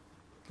Tracy.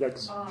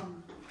 Yikes.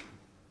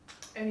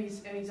 And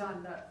he's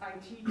on the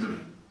IT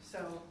team,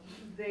 so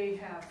they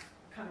have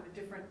kind of a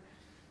different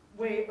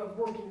way of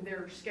working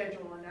their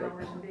schedule and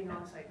hours and being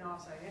on site and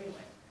off site anyway.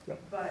 Yep.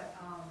 But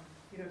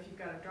if you've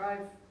got to drive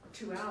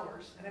 2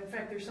 hours, and in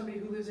fact, there's somebody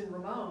who lives in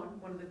Ramon,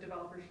 one of the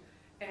developers,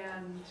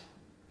 and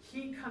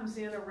he comes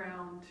in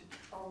around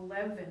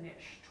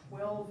 11-ish,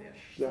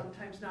 12-ish,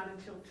 sometimes not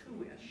until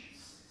 2-ish.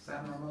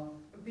 San Ramon?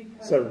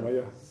 San Ramon,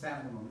 yeah.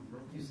 San Ramon.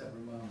 You said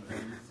Ramon.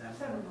 San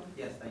Ramon.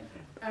 Yes, thank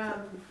you.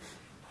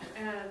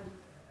 And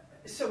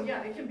so,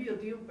 yeah, it can be a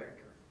deal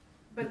breaker.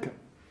 But,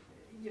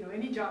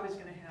 any job is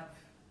going to have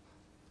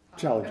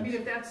challenges. I mean,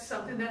 if that's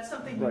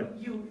something right.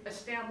 you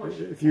establish.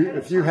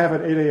 If you have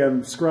an 8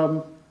 a.m.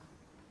 scrum,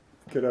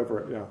 get over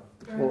it, yeah.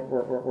 Right.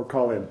 Or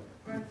call in.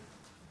 Right.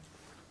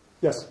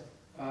 Yes?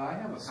 I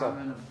have a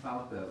comment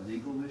about the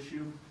legal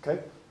issue.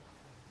 Okay.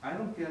 I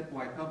don't get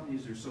why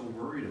companies are so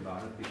worried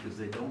about it, because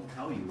they don't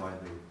tell you why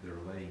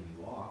they're laying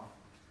you off.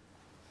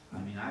 I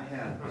mean, I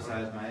had,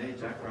 besides my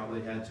age, I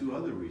probably had 2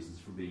 other reasons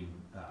for being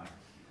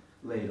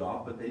laid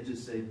off, but they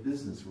just say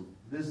business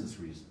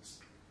reasons.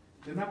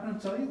 They're not going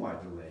to tell you why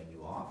they're laying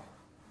you off.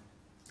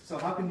 So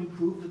how can you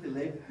prove that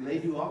they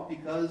laid you off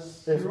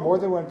because if more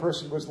than one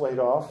person was laid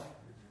off,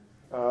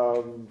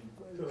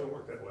 It doesn't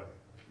work that way.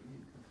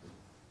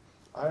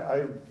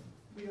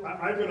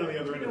 I've been on the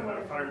other end of that.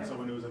 I fired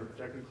someone who was in a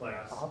protected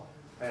class,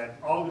 had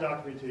all the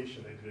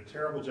documentation. They did a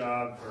terrible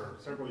job for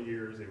several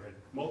years. They had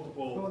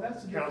multiple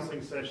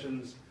counseling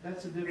sessions.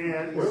 That's a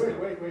different case.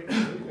 Wait, let me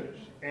finish.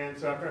 And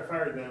so after I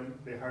fired them,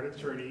 they hired an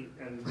attorney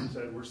and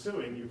said, "We're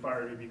suing. You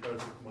fired me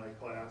because of my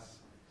class."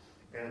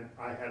 And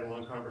I had a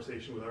long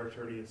conversation with our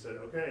attorney and said,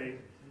 "Okay,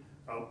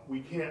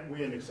 we can't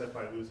win except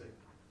by losing.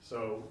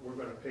 So we're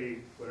going to pay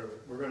whatever.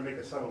 We're going to make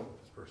a settlement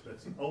with this person.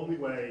 That's the only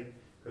way."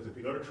 Because if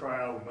we go to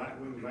trial, we might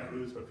win, we might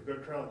lose, but if we go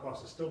to trial, it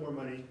costs us still more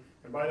money.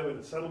 And by the way,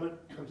 the settlement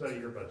comes out of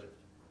your budget.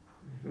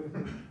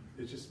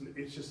 It's just, you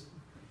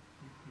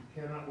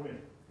cannot win.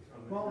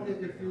 Well,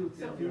 if you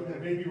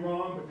it may be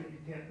wrong, but you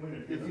can't win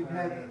it. If you've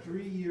had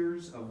 3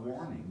 years of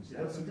warnings,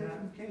 that's a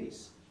different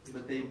case.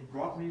 But they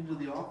brought me into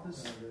the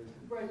office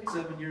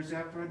 7 years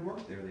after I'd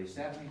worked there. They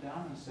sat me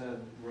down and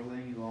said, "We're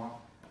laying you off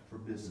for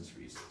business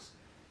reasons."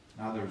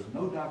 Now, there's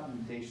no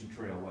documentation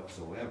trail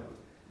whatsoever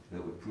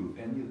that would prove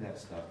any of that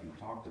stuff you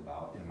talked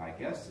about, and my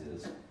guess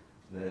is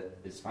that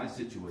it's my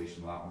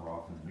situation a lot more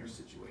often than your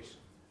situation.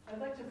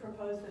 I'd like to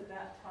propose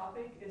that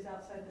topic is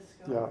outside the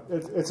scope. Yeah,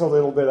 it's a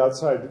little bit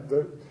outside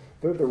the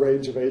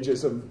range of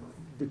ageism,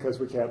 because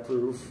we can't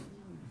prove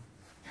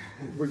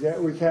we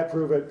can't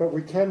prove it, but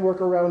we can work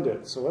around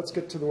it. So let's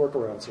get to the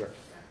workarounds here.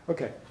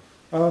 Okay.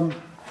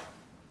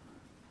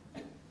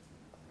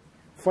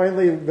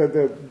 Finally,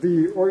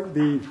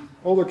 the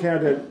older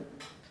candidate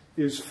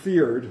is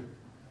feared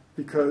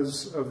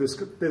because of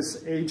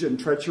this age and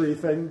treachery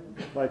thing.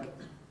 Like,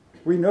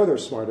 we know they're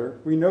smarter.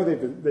 We know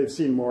they've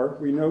seen more.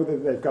 We know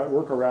that they've got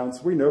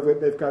workarounds. We know that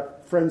they've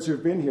got friends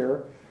who've been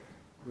here.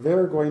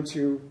 They're going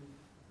to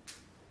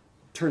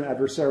turn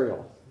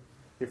adversarial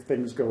if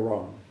things go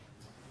wrong.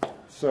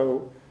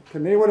 So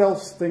can anyone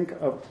else think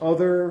of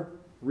other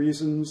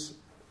reasons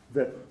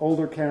that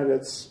older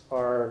candidates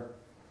are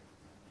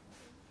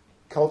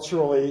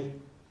culturally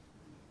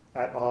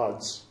at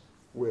odds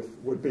with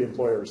would-be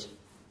employers?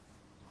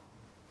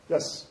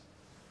 Yes?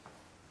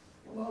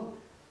 Well,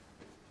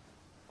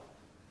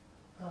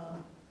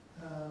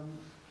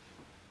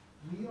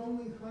 we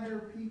only hire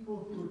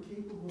people who are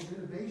capable of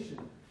innovation,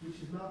 which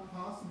is not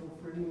possible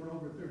for anyone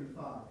over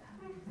 35.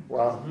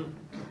 Wow.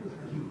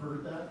 You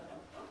heard that?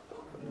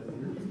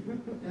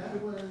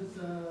 That was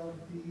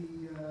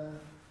the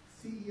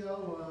CEO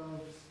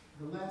of,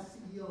 the last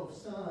CEO of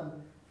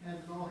Sun had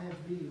an all-hands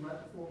meeting right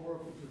before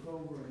Oracle took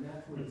over, and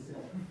that's what he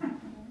said.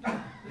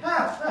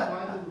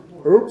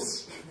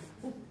 Oops.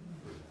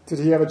 Did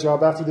he have a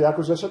job after the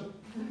acquisition?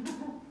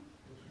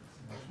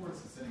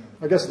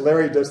 I guess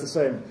Larry does the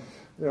same.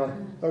 Yeah.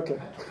 Okay.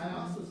 I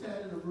also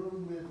sat in a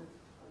room with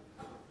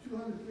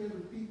 200,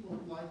 300 people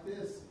like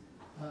this,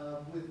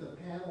 with a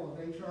panel of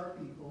HR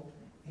people,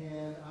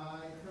 and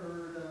I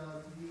heard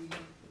the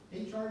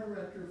HR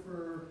director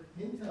for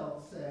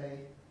Intel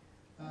say,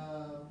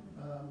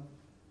 and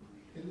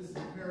this is a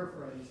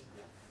paraphrase,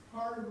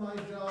 part of my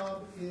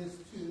job is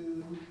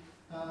to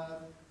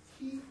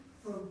keep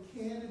from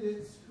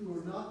candidates who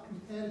are not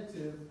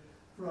competitive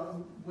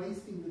from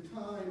wasting the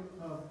time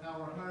of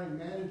our hiring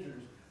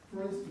managers,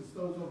 for instance,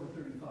 those over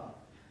 35.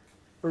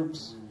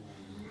 Oops.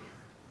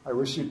 I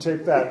wish you'd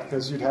tape that,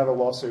 because you'd have a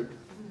lawsuit.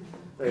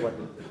 Anyway.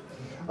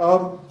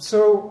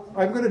 So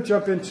I'm going to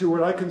jump into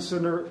what I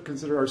consider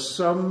are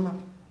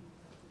some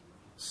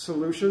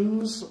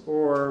solutions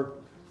or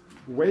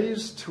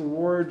ways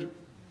toward,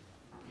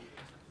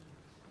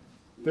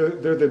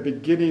 they're the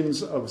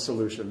beginnings of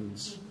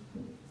solutions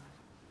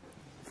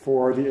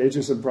for the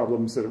ageism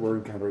problems that we're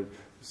encountering.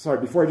 Sorry,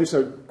 before I do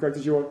so, Greg,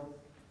 did you want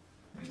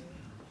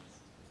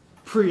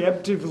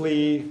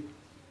preemptively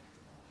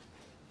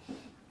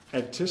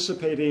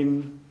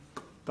anticipating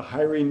the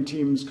hiring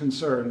team's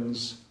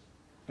concerns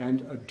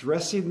and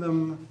addressing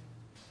them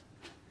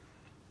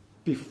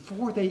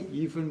before they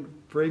even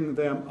bring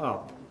them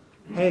up?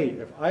 Hey,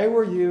 if I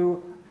were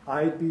you,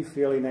 I'd be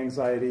feeling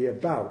anxiety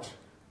about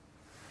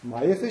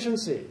my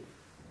efficiency.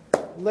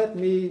 Let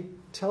me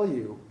tell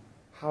you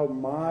how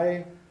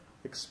my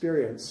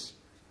experience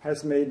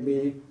has made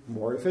me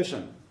more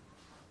efficient.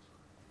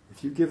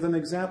 If you give them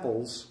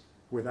examples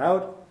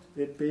without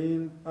it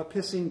being a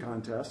pissing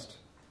contest,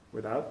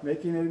 without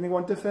making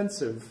anyone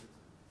defensive,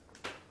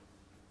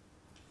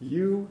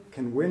 you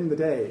can win the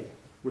day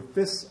with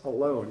this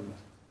alone.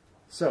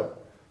 So,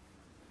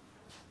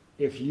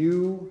 if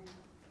you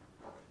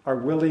are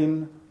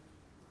willing,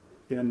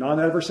 in a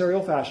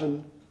non-adversarial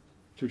fashion,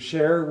 to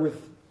share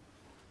with,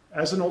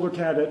 as an older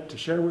candidate, to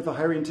share with the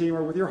hiring team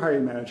or with your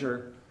hiring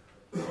manager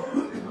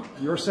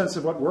your sense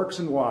of what works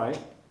and why,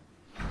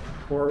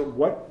 or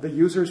what the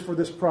users for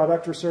this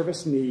product or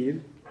service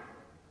need,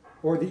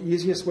 or the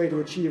easiest way to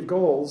achieve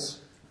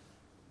goals,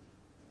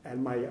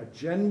 and my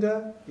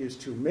agenda is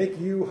to make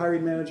you,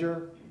 hiring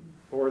manager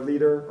or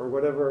leader or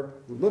whatever,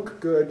 look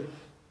good,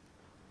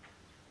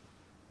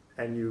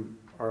 and you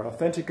are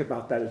authentic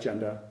about that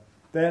agenda,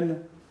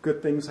 then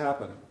good things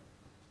happen.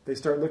 They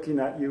start looking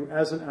at you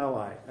as an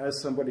ally,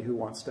 as somebody who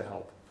wants to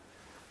help.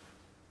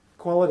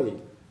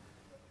 Quality.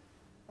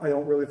 I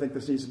don't really think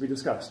this needs to be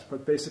discussed,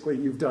 but basically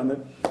you've done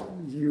it.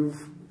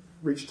 You've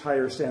reached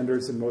higher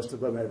standards than most of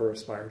them ever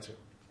aspire to.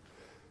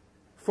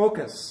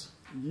 Focus.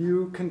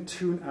 You can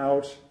tune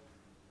out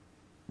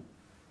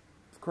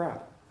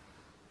crap,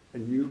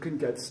 and you can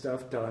get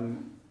stuff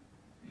done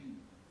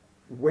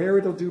where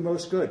it'll do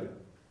most good.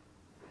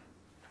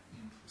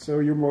 So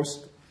you're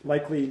most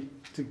likely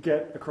to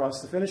get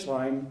across the finish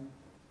line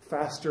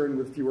faster and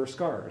with fewer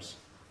scars.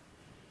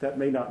 That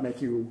may not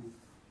make you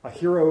a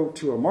hero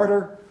to a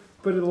martyr,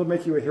 but it'll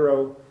make you a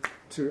hero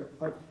to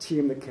a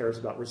team that cares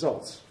about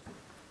results.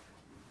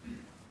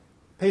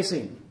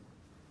 Pacing.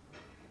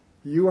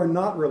 You are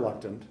not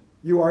reluctant.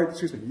 You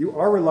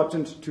are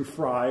reluctant to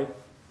fry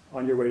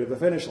on your way to the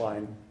finish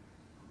line,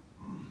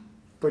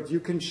 but you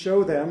can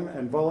show them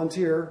and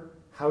volunteer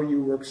how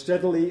you work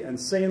steadily and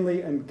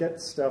sanely and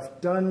get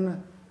stuff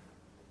done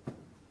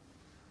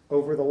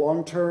over the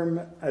long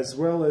term as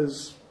well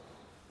as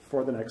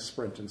for the next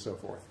sprint and so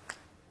forth.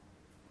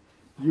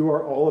 You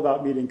are all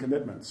about meeting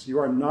commitments. You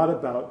are not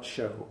about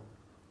show.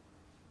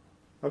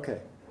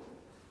 Okay.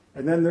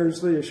 And then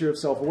there's the issue of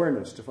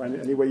self-awareness. Define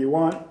it any way you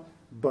want,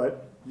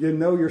 but you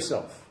know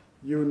yourself.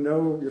 You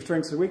know your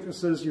strengths and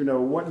weaknesses. You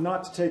know what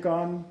not to take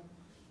on.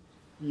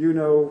 You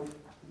know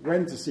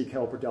when to seek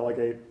help or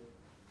delegate.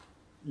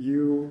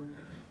 You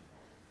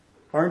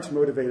aren't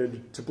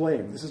motivated to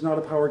blame. This is not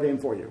a power game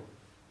for you.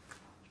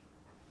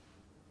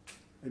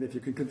 And if you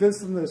can convince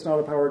them that it's not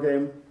a power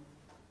game,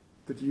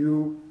 that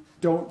you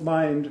don't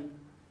mind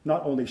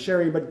not only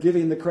sharing but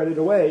giving the credit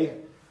away,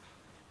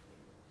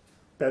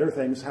 better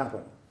things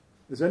happen.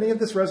 Is any of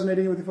this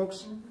resonating with you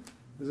folks?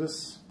 Is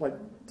this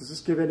does this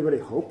give anybody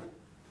hope?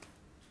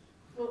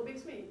 Well, it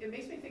makes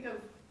me think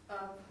of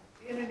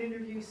in an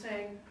interview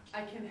saying,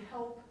 I can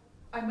help,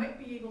 I might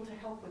be able to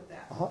help with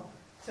that.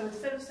 So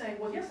instead of saying,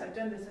 well, yes, I've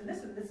done this and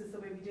this is the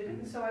way we did it,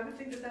 and so I would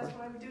think that that's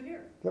what I would do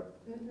here. Yep.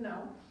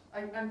 No,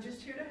 I'm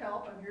just here to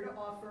help. I'm here to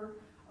offer.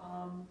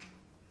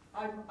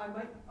 I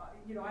might,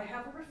 I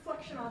have a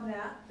reflection on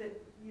that,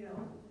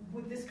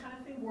 would this kind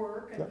of thing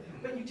work? And, yep.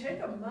 But you take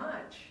a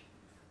much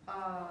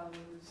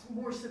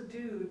more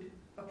subdued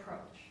approach.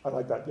 I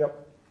like that,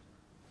 yep.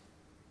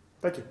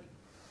 Thank you.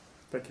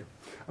 Thank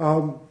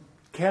you.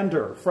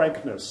 Candor,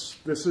 frankness.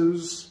 This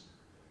is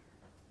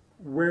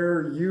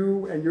where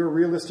you and your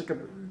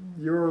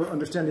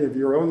understanding of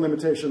your own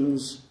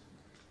limitations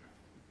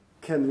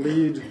can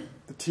lead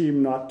the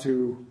team not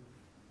to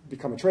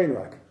become a train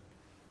wreck.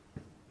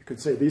 You could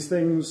say, these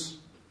things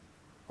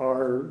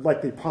are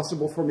likely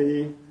possible for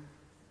me,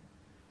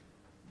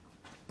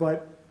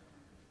 but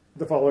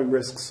the following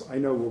risks I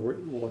know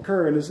will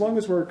occur, and as long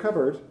as we're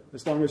covered,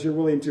 as long as you're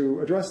willing to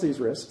address these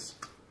risks,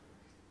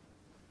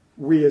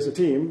 we as a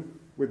team,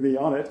 with me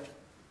on it,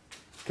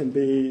 can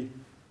be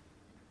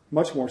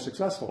much more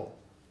successful.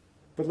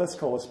 But let's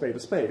call a spade a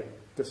spade.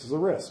 This is a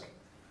risk.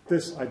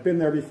 This, I've been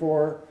there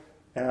before,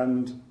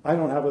 and I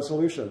don't have a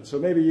solution. So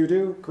maybe you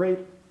do, great,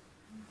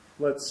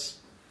 let's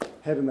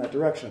head in that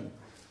direction.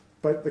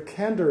 But the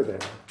candor there,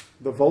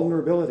 the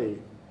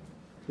vulnerability,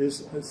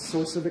 is a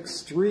source of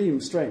extreme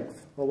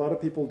strength. A lot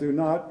of people do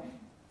not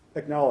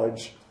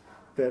acknowledge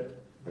that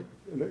a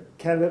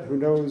candidate who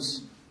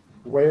knows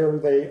where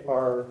they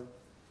are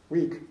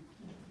weak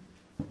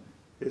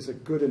is a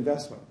good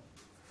investment.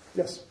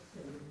 Yes?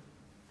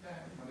 Yeah,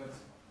 that's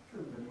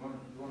true, but you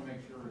want to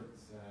make sure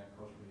it's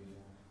culturally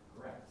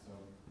correct. So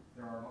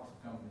there are lots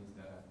of companies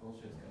that have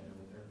bullshit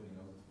schedules. Everybody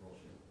knows it's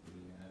bullshit.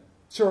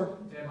 Sure.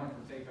 Deadline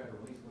for safe federal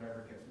release,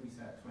 whatever, gets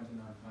reset 29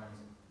 times,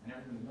 and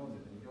everybody knows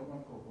it, and you don't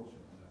want to go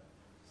bullshit on that.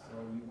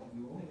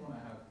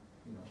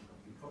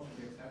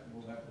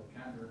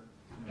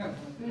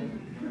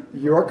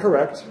 You're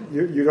correct.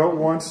 You don't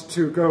want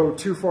to go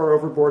too far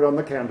overboard on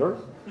the candor.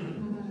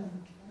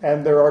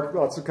 And there are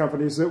lots of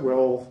companies that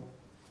will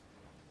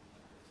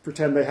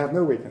pretend they have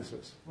no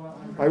weaknesses. Well,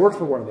 I worked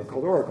for one of them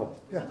called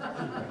Oracle. Yeah.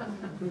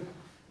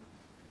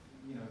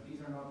 You know, these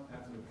are not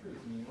absolute truths.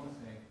 I mean,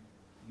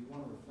 you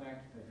want to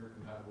reflect that you're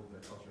compatible with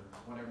their culture,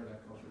 whatever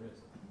that culture is.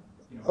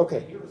 You know,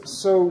 Okay,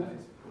 so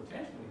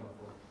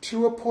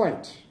to a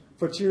point,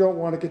 but you don't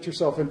want to get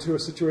yourself into a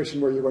situation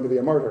where you're going to be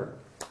a martyr.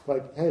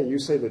 Like, hey, you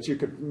say that you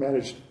could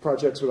manage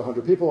projects with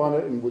 100 people on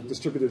it and would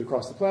distribute it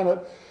across the planet,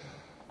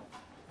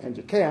 and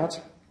you can't,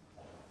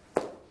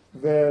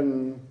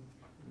 then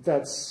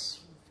that's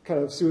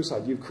kind of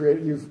suicide.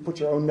 You've put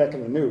your own neck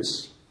in a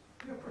noose.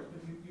 Yeah, of course,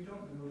 but you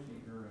don't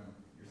negotiate your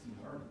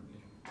seniority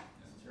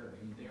necessarily.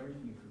 I mean, they already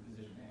need for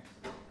position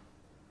X,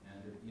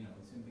 and you know,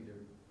 it's simply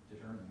they're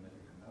determining that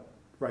you come out.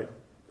 Right.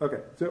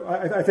 Okay. So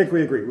I think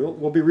we agree.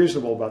 We'll be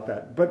reasonable about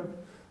that. But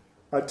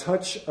a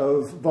touch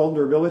of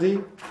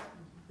vulnerability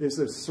is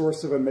a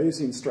source of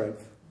amazing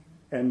strength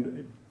and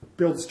it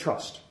builds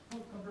trust.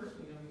 Well,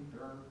 conversely, I mean,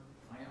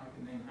 I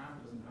can name half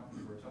a dozen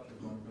companies where a touch of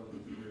vulnerability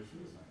is career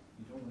suicide.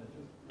 You don't want to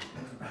do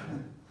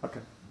it.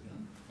 Okay.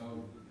 So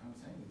I'm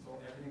saying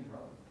everything's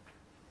relevant.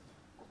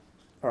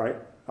 All right.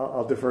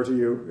 I'll defer to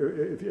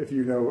you if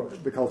you know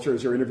the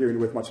cultures you're interviewing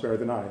with much better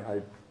than I.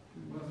 Well,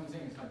 what I'm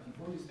saying is, like,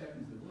 before you step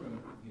into the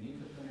room, you need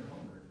to have done your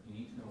homework. You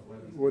need to know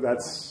what these Well,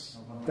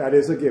 that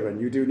is a given.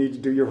 You do need to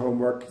do your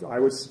homework. I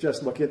would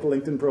suggest looking at the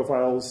LinkedIn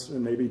profiles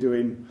and maybe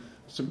doing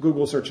some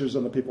Google searches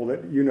on the people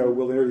that you know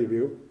will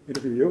interview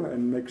you,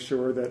 and make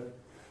sure that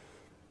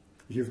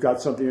you've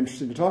got something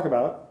interesting to talk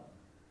about,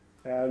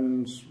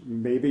 and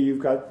maybe you've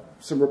got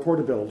some rapport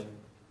to build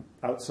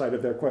outside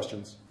of their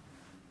questions.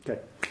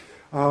 Okay.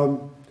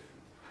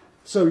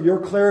 So your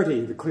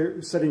clarity,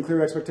 setting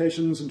clear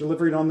expectations and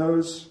delivering on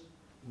those,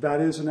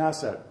 that is an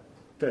asset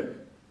that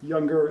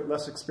younger,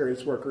 less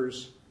experienced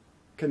workers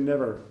can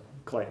never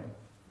claim.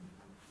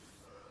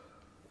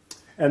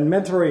 And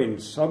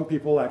mentoring, some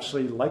people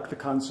actually like the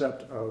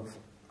concept of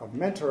a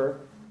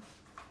mentor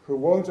who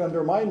won't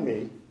undermine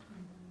me,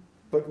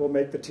 but will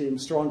make the team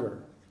stronger.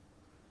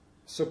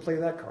 So play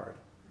that card.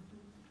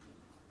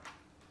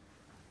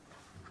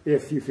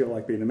 If you feel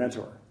like being a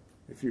mentor.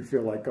 If you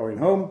feel like going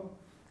home,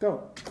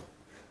 don't.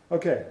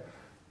 Okay.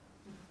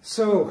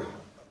 So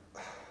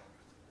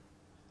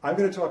I'm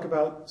going to talk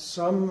about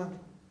some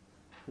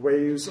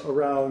ways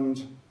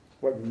around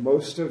what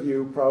most of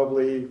you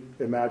probably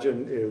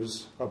imagine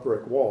is a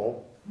brick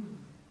wall.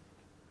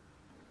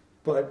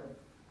 But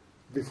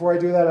before I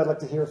do that, I'd like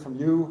to hear from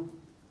you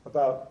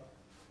about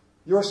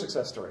your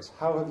success stories.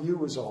 How have you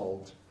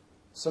resolved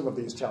some of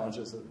these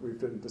challenges that we've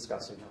been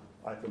discussing,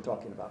 I've been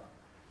talking about?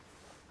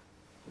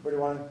 Anybody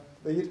want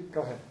to lead?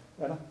 Go ahead.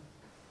 Anna?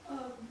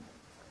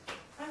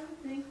 I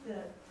would think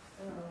that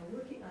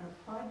working on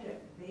a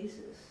project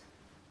basis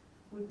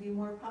would be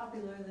more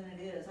popular than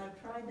it is. I've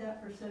tried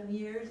that for some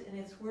years, and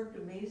it's worked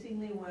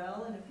amazingly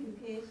well in a few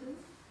cases.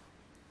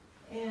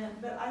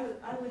 But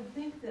I would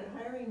think that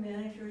hiring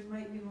managers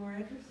might be more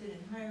interested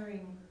in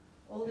hiring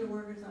older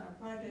workers on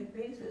a project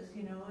basis.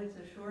 You know, it's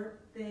a short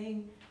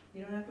thing.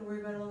 You don't have to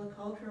worry about all the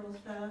cultural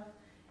stuff.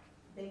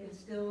 They can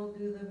still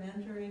do the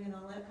mentoring and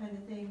all that kind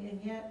of thing, and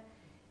yet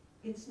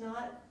it's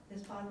not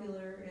as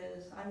popular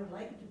as I would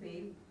like it to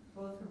be,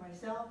 both for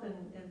myself and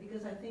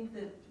because I think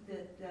that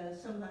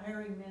some of the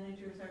hiring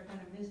managers are kind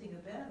of missing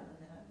a bet on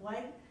that.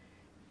 Why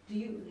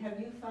have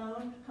you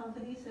found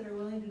companies that are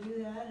willing to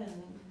do that,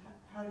 and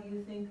how do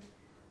you think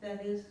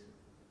that is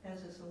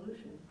as a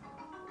solution?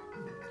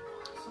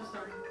 So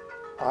sorry.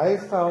 I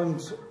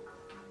found,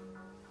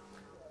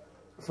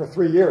 for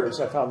 3 years,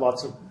 I found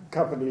lots of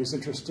companies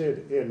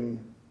interested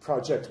in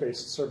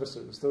project-based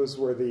services. Those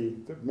were the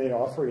main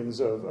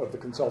offerings of the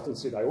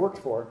consultancy that I worked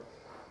for.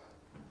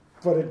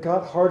 But it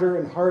got harder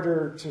and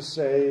harder to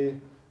say,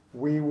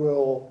 we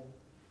will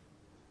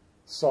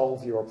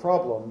solve your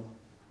problem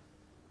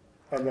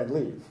and then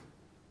leave.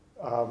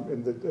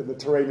 In the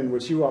terrain in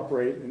which you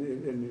operate,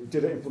 in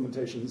data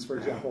implementations, for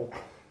example,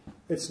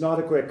 it's not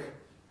a quick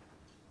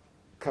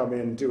come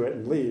in, do it,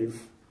 and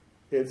leave.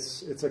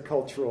 It's a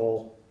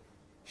cultural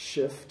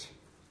shift,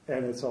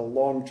 and it's a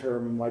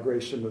long-term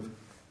migration of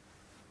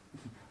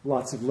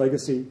lots of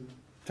legacy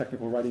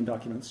technical writing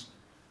documents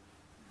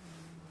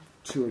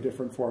to a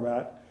different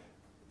format.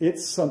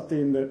 It's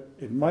something that,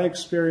 in my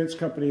experience,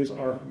 companies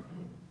are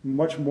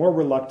much more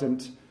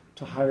reluctant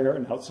to hire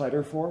an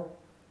outsider for,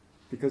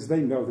 because they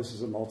know this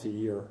is a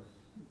multi-year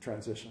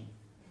transition.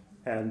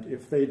 And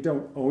if they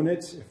don't own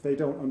it, if they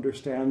don't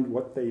understand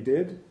what they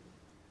did,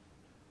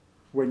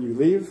 when you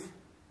leave,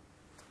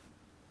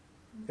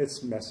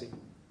 it's messy.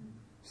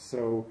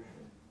 So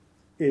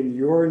in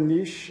your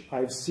niche,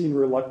 I've seen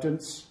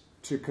reluctance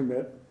to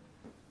commit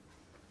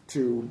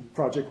to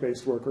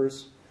project-based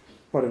workers.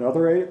 But in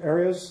other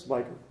areas,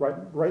 like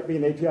write me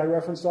an API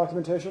reference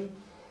documentation,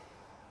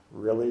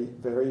 really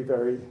very,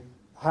 very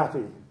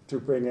happy to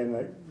bring in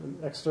an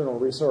external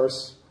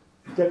resource,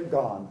 get it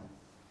gone.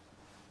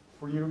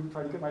 Were you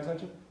trying to get my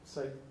attention?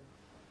 Say,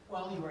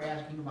 Well, you were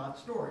asking about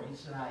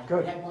stories, and I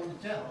Good. had one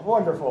to tell.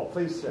 Wonderful.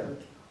 Please share.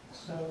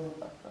 So,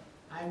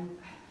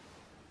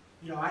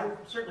 I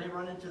certainly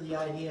run into the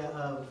idea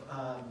of,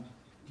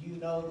 do you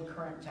know the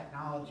current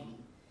technology?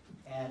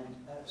 And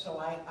so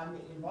I'm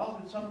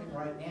involved in something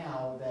right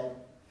now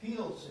that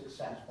feels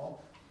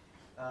successful,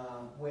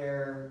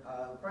 where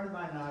a friend of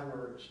mine and I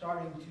were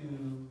starting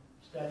to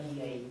study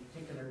a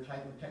particular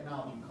type of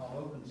technology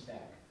called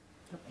OpenStack.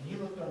 And he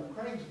looked on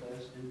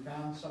Craigslist and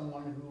found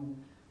someone who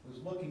was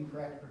looking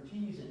for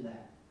expertise in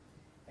that.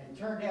 And it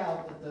turned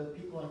out that the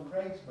people on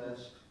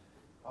Craigslist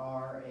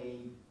are a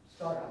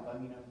startup,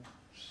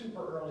 a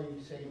super early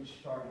stage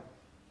startup.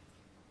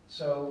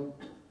 So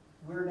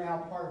we're now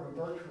part of a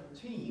virtual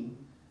team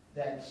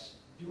that's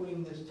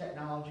doing this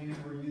technology.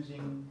 We're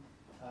using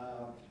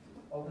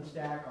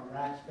OpenStack on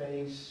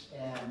Rackspace,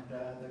 and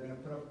they're going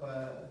to put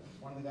up,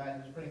 one of the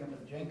guys is putting up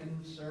a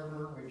Jenkins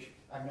server, which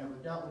I've never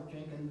dealt with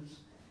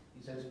Jenkins.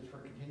 He says it's for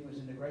continuous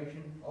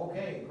integration.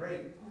 Okay,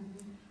 great.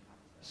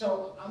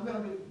 So I'm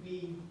going to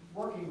be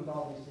working with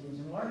all these things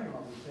and learning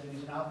all these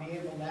things, and I'll be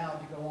able now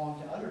to go on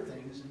to other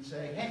things and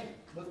say, hey,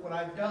 look what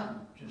I've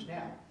done just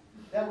now.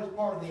 That was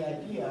part of the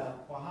idea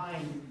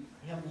behind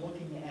him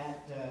looking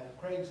at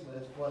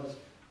Craigslist was,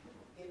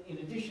 in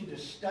addition to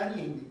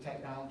studying the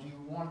technology,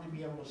 we wanted to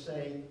be able to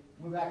say,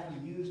 we've actually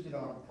used it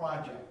on a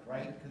project,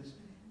 right? Because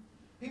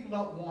people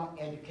don't want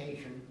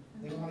education,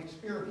 they want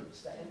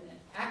experience. And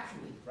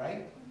actually,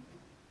 right?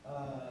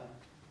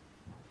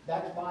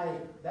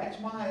 That's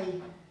my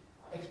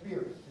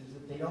experience, is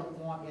that they don't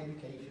want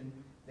education,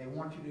 they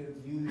want you to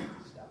use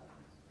the stuff.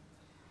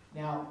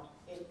 Now,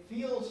 it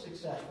feels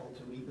successful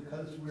to me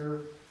because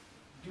we're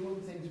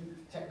doing things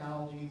with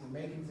technology,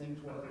 we're making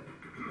things work,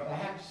 but I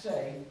have to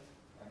say,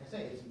 like I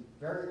say, it's a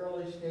very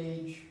early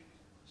stage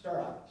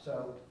startup,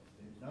 so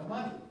there's no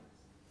money,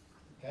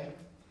 okay?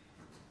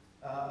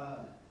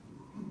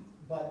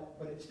 But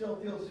it still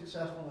feels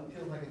successful and it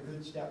feels like a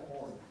good step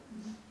forward.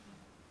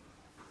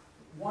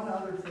 One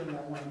other thing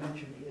I want to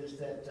mention is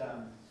that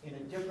in a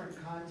different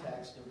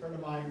context, a friend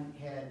of mine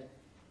had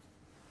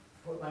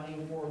put my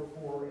name forward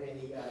for an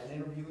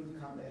interview with the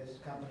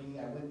company.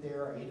 I went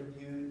there, I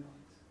interviewed.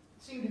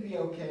 It seemed to be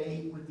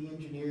okay with the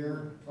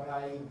engineers, but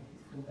I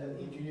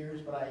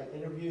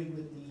interviewed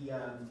with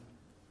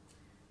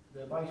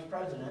the vice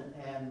president,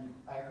 and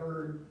I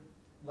heard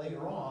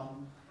later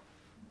on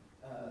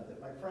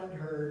that my friend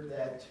heard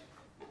that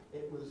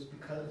it was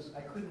because I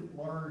couldn't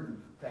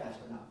learn fast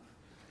enough.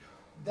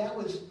 That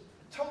was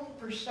total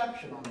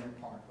perception on their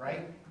part,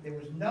 right? There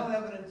was no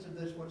evidence of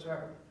this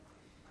whatsoever.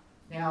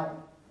 Now,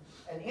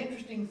 an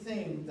interesting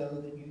thing,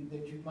 though,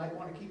 that you might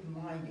want to keep in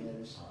mind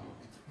is,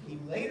 he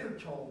later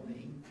told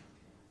me,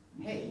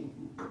 hey,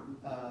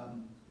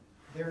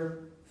 they're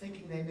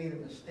thinking they made a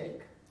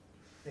mistake.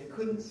 They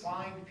couldn't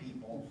find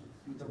people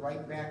with the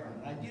right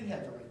background. And I did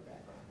have the right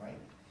background, right?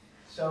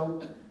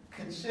 So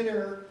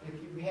consider,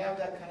 if you have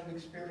that kind of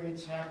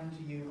experience happen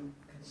to you,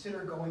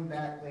 consider going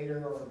back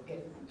later or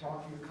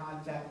talk to your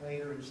contact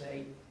later and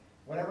say,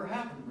 whatever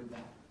happened with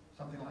that?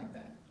 Something like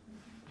that.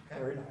 Okay?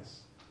 Very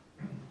nice.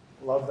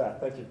 Love that.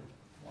 Thank you.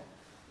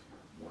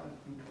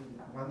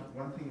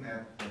 One thing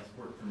that's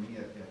worked for me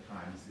at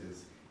times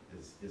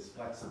is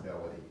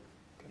flexibility.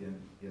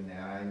 In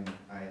that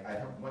I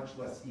have much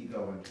less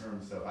ego in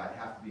terms of I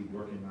have to be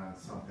working on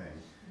something,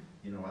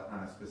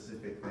 on a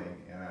specific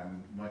thing, and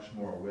I'm much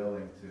more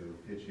willing to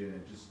pitch in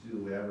and just do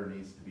whatever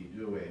needs to be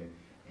doing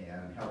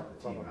and help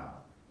the team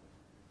out.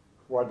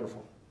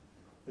 Wonderful.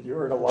 You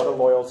earn a lot of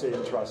loyalty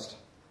and trust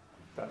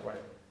that way.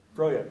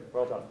 Brilliant.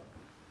 Well done.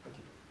 Thank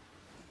you.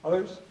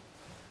 Others?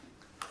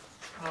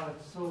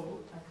 So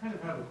I kind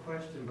of have a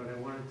question, but I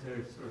wanted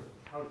to sort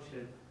of couch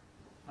it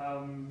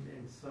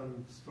in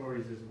some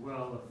stories as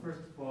well.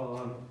 First of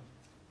all,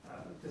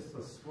 just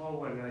a small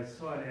one. I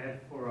saw an ad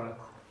for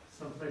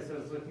someplace I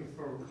was looking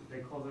for. They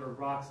called it a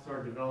rock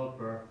star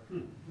developer,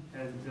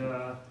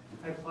 and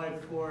I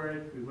applied for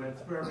it. We went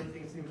through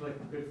everything. Seemed like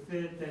a good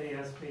fit. Then he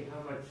asked me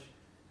how much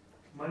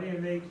money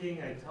I'm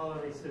making. I tell him.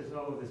 He says,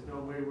 "Oh, there's no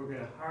way we're going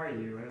to hire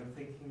you." And I'm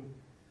thinking,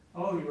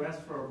 oh, you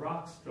asked for a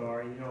rock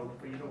star,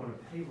 but you don't want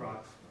to pay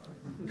rock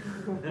stars.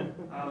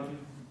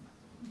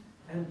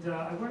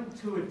 I wanted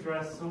to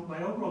address, so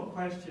my overall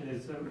question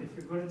is, if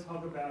you're going to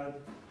talk about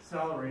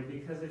salary,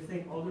 because I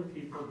think older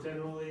people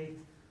generally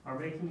are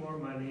making more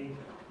money.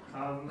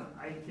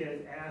 I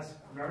get asked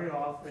very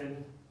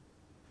often,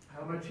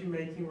 how much are you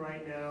making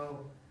right now?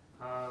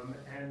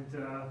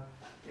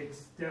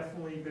 It's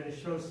definitely been a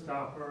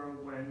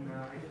showstopper when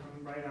I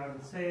come right out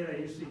and say it. I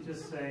usually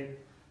just say,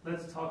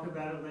 let's talk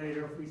about it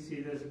later if we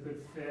see there's a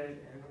good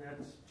fit, and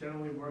that's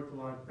generally worked a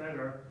lot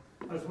better.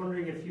 I was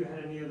wondering if you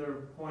had any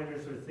other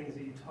pointers or things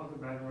that you talk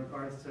about in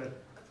regards to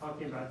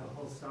talking about the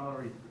whole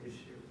salary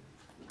issue.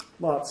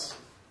 Lots.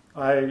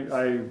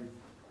 I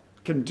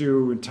can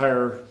do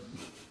entire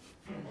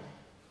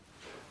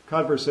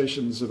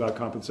conversations about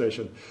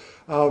compensation.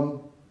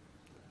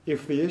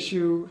 If the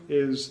issue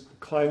is the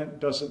client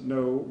doesn't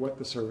know what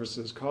the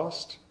services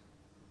cost,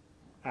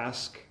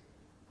 ask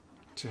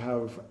to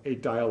have a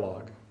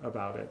dialogue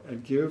about it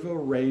and give a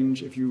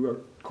range. If you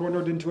are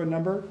cornered into a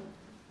number,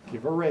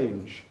 give a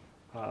range.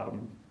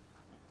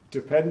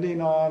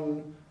 Depending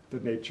on the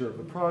nature of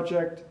the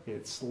project,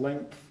 its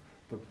length,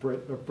 the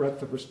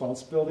breadth of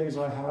responsibilities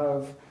I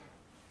have,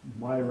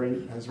 my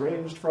rate has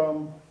ranged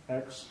from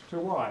X to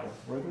Y,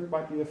 where there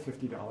might be a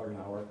 $50 an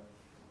hour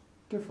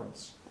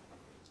difference.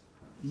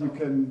 You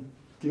can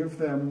give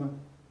them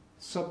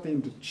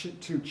something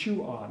to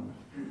chew on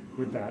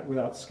with that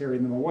without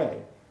scaring them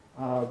away.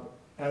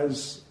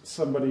 As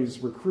somebody's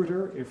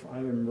recruiter, if I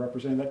am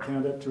representing that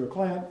candidate to a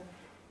client,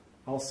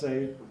 I'll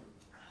say,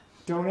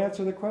 don't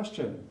answer the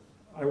question.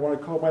 I want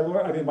to call my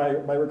lawyer,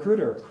 my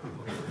recruiter,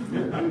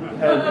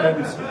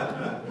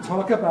 and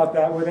talk about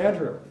that with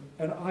Andrew.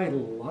 And I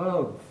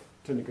love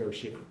to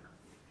negotiate.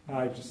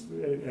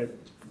 It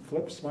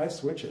flips my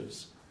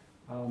switches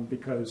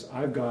because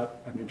I've got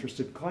an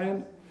interested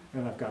client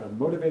and I've got a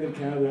motivated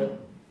candidate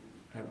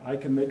and I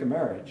can make a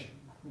marriage.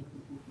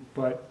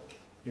 But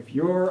if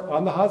you're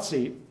on the hot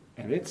seat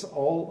and it's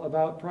all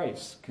about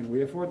price, can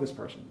we afford this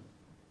person?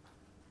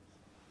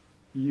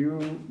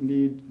 You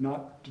need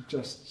not to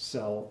just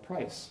sell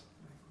price.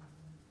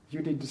 You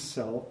need to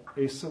sell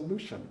a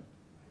solution.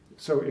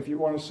 So if you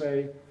want to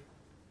say,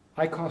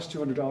 I cost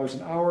 $200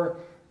 an hour,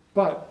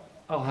 but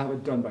I'll have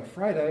it done by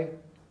Friday,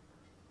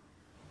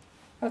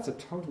 that's a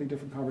totally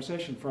different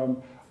conversation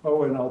from,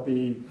 oh, and I'll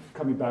be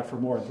coming back for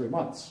more in 3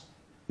 months.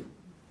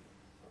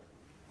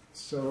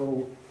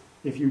 So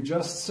if you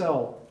just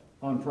sell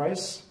on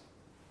price,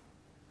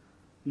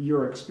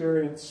 your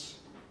experience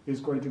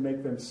is going to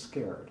make them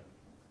scared.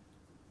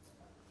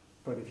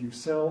 But if you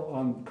sell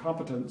on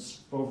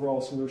competence, overall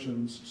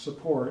solutions,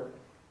 support,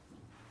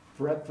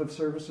 breadth of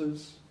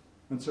services,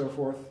 and so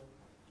forth,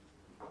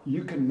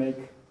 you can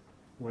make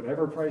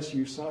whatever price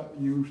you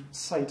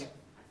cite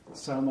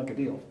sound like a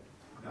deal.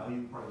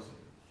 Value pricing.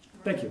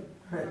 Thank you.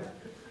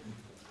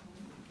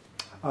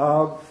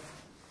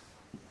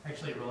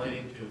 Actually,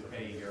 relating to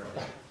pay yearly,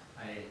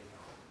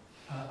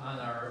 on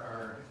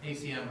our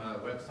ACM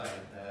website,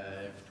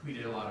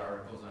 tweeted a lot of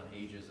articles on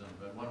ageism,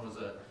 but one was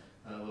a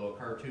little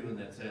cartoon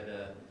that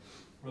said,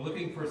 we're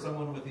looking for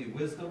someone with the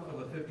wisdom of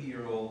a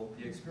 50-year-old,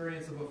 the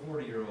experience of a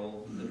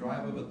 40-year-old, the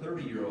drive of a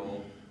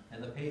 30-year-old,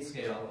 and the pay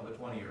scale of a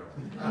 20-year-old.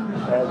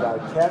 And I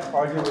can't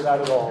argue with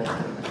that at all.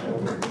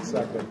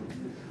 Exactly.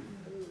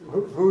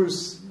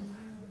 Who's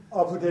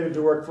obligated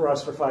to work for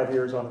us for 5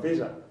 years on a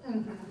visa?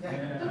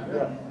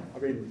 Yeah. I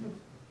mean,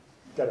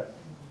 get it.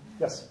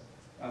 Yes?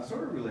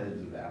 Sort of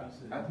related to that.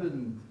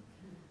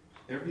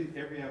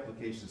 Every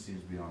application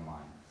seems to be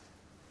online.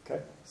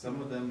 Okay.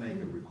 Some of them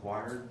make a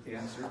required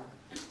answer,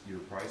 your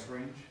price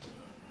range.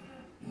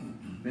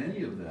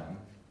 Many of them,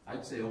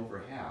 I'd say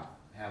over half,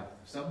 have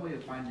some way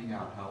of finding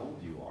out how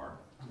old you are.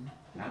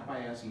 Not by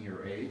asking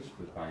your age,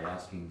 but by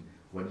asking,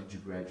 when did you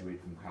graduate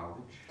from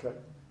college? Okay.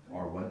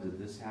 Or when did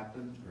this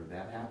happen or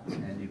that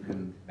happen? And you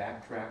can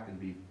backtrack and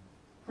be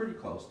pretty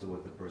close to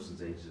what the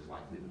person's age is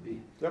likely to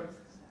be. Yep.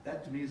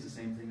 That to me is the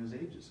same thing as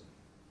ageism.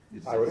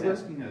 It's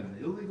asking an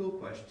illegal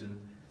question,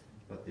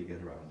 but they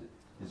get around it.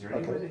 Is there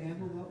any way to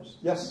handle those?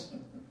 Yes.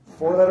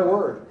 4-letter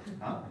word.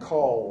 Huh?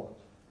 Call.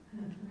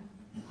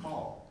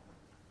 Call.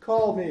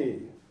 Call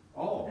me.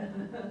 Oh.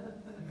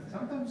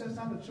 Sometimes that's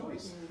not a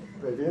choice.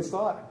 Maybe it's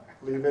not.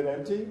 Leave it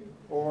empty,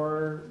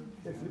 or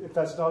if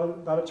that's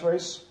not a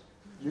choice,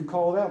 you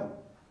call them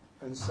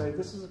and say,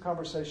 this is a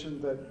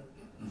conversation that,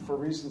 for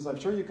reasons I'm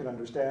sure you can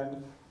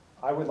understand,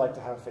 I would like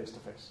to have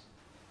face-to-face.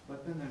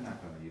 But then they're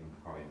not going to even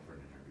call you for an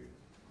interview.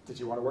 Did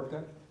you want to work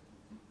there?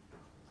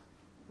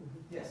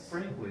 Yes.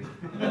 Frankly,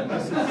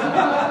 unless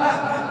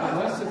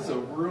it's a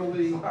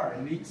really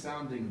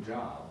neat-sounding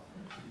job,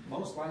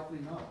 most likely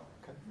no.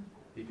 Okay.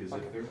 Because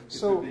if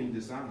they're being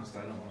dishonest,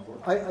 I don't want to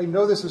work. I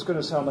know this is going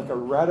to sound like a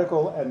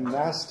radical and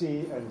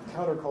nasty and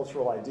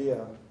countercultural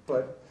idea,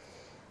 but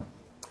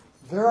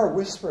there are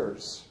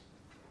whispers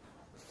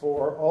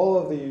for all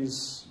of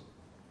these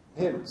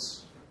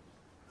hints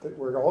that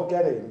we're all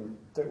getting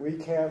that we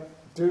can't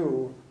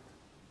do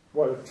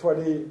what a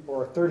 20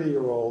 or a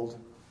 30-year-old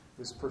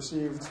is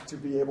perceived to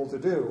be able to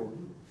do.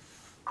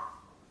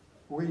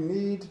 We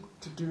need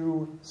to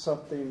do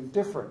something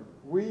different.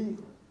 We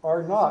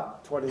are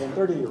not 20 and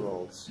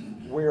 30-year-olds.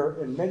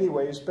 We're in many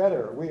ways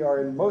better. We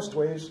are in most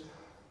ways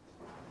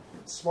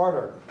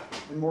smarter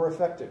and more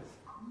effective.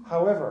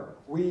 However,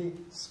 we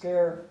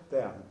scare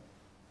them.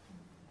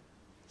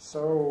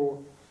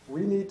 So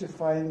we need to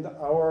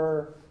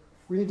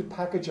we need to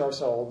package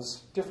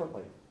ourselves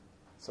differently.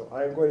 So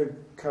I'm going to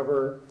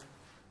cover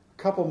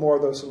a couple more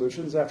of those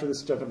solutions after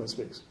this gentleman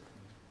speaks.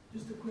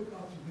 Just a quick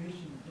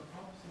observation. The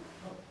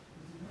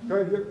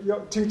opposite. Go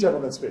ahead, two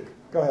gentlemen speak.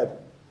 Go ahead.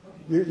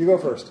 Okay. You go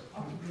first.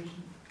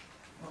 Observation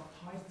about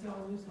high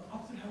salaries. The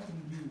opposite happens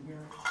to you,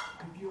 where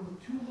if you're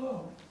too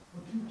low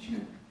or too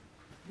cheap,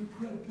 your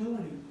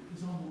credibility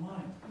is on the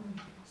line.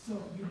 So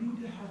you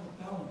need to have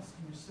a balance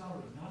in your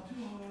salary. Not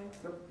too high,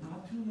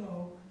 not too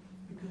low.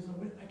 Because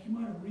I came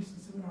out of a recent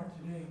seminar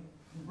today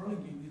in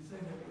Burlingame. They say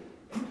that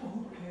people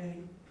who pay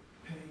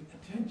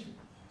attention.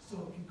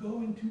 So if you go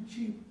in billing too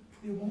cheap,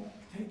 they won't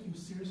take you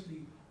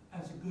seriously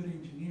as a good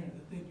engineer.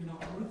 They think you're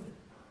not worth it.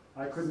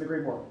 I couldn't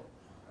agree more.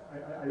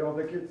 I don't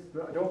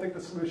think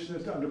the solution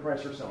is to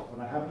underprice yourself,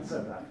 and I haven't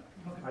said that.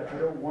 Okay. I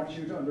don't want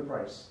you to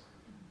underprice.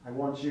 I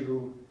want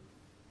you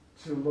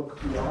to look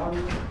beyond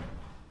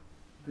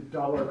the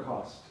dollar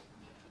cost,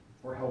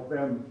 or help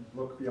them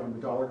look beyond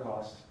the dollar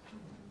cost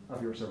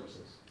of your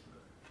services.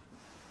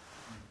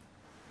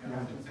 Yeah, I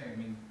was going to say, I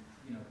mean,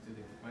 you know, to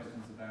the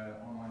questions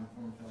about online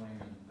form filling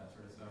and that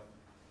sort of stuff,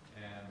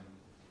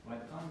 by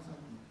the time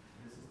something,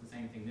 this is the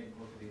same thing Nick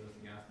Corkadillos,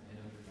 the gas and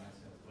headhunter guy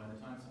says, by the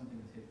time something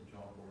has hit the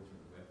job boards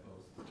or the web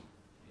posts,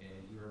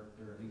 there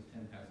are at least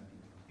 10,000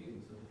 people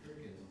competing. So the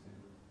trick is to,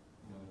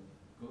 you know,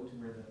 go to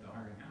where the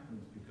hiring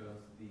happens,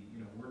 because the,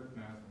 you know, word of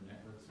mouth or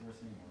network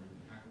sourcing or even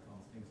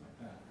hackathons, things like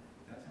that,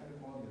 that's how the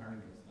quality of hiring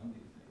gets done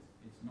these days.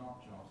 It's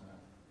not jobs at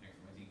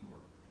XYZ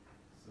Corp.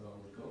 So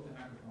go to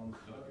hackathons,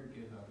 set up your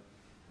GitHub,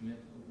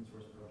 commit to open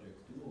source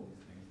projects, do all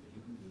these things that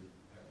you can do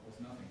that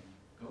cost nothing.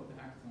 Go to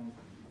hackathons,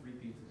 give you free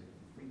pizza, give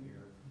you free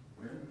beer,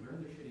 learn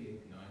the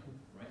shitty API,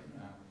 write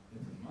an app.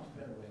 It's a much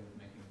better way of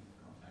making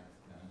contact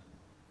than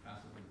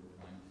passively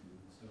replying to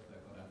stuff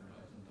that got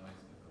advertised on DICE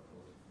that got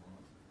posted for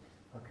months.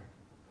 Okay.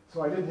 So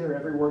I didn't hear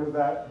every word of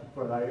that,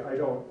 but I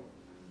don't,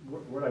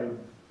 what I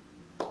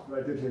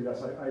did hear,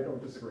 yes, I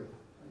don't disagree.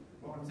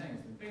 What I'm saying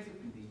is that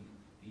basically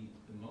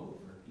the mode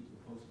where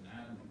people post an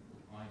ad and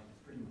people reply is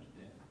pretty much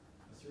dead.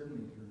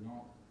 Certainly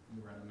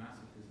you're at a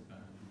massive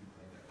disadvantage when you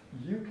play that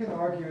game. You can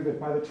argue that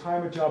by the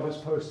time a job is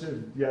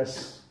posted,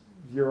 yes,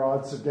 your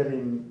odds of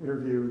getting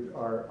interviewed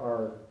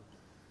are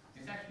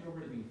It's actually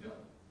already been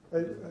filled.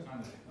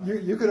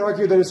 you could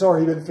argue that it's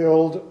already been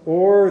filled,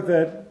 or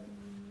that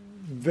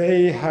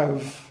they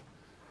have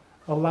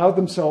allowed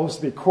themselves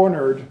to be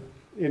cornered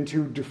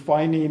into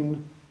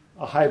defining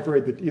a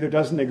hybrid that either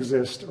doesn't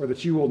exist or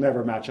that you will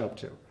never match up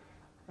to.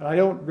 And I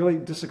don't really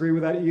disagree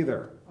with that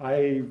either.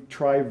 I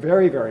try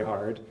very, very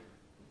hard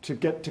to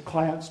get to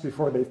clients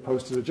before they've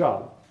posted a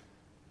job.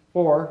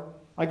 Or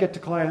I get to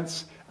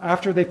clients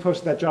after they've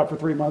posted that job for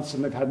 3 months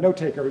and they've had no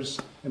takers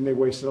and they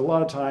wasted a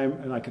lot of time,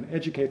 and I can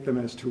educate them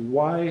as to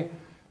why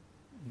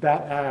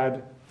that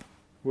ad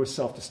was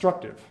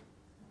self-destructive.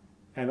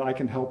 And I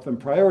can help them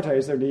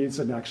prioritize their needs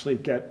and actually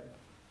get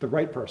the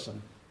right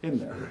person in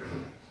there.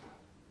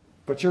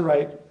 But you're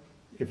right,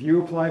 if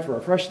you apply for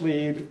a fresh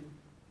lead,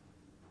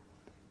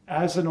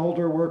 as an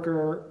older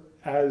worker,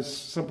 as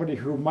somebody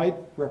who might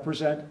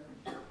represent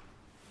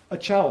a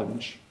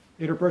challenge,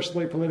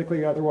 interpersonally,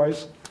 politically,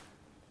 otherwise,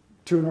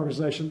 to an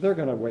organization, they're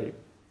going to wait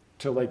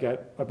till they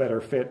get a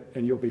better fit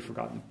and you'll be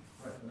forgotten.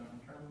 Right, but I'm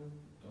trying to move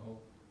the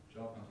whole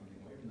job hunting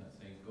thing away from that,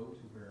 saying go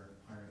to where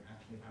hiring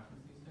actually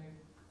happens these days,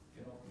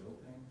 get off the old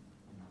thing.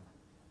 You know.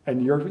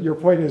 And your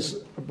point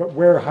is, but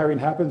where hiring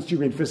happens, do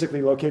you mean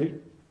physically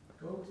located?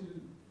 Go to,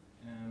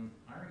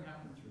 hiring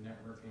happens through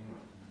networking,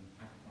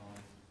 hackathons,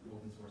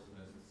 open source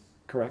events.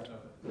 Correct.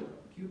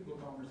 Cubicle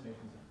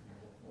conversations,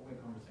 hallway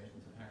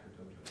conversations at Hacker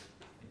Dojo.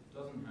 It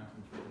doesn't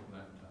happen through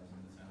Google advertising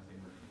in the San Jose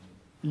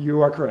marketing.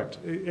 You are correct.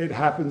 It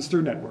happens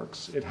through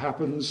networks. It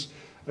happens,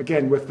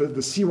 again, with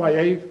the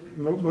CYA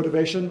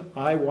motivation.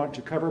 I want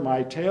to cover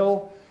my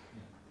tail.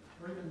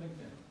 Or even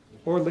LinkedIn.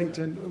 Or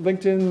LinkedIn.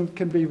 LinkedIn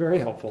can be very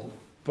helpful,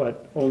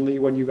 but only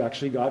when you've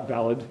actually got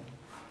valid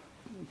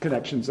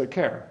connections that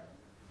care.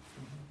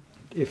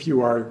 If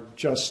you are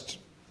just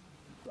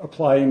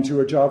applying to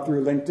a job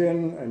through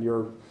LinkedIn and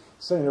you're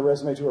sending a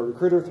resume to a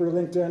recruiter through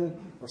LinkedIn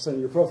or sending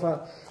your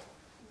profile,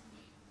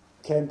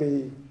 can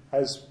be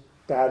as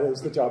bad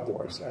as the job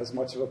boards, as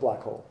much of a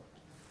black hole.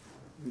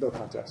 No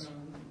contest.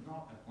 No,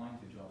 not applying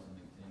to jobs on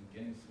LinkedIn,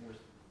 getting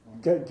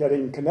sourced.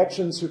 Getting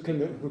connections who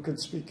can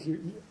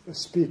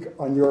speak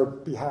on your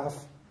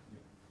behalf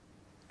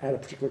at a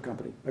particular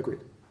company. Agreed.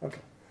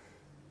 Okay.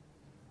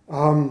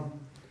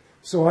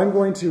 So I'm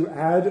going to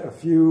add a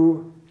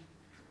few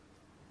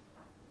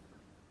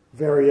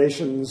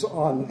variations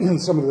on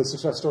some of the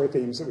success story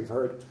themes that we've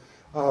heard.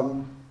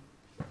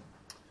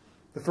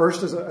 The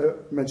first, as I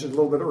mentioned a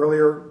little bit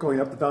earlier, going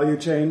up the value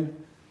chain.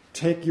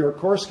 Take your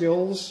core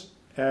skills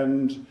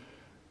and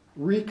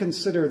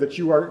reconsider that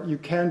you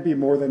can be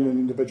more than an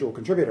individual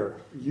contributor.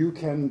 You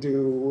can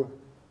do,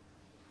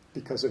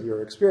 because of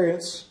your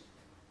experience,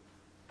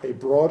 a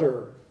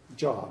broader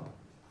job.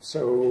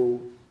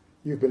 So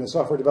you've been a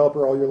software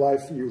developer all your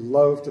life. You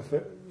love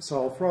to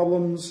solve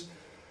problems.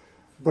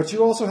 But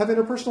you also have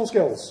interpersonal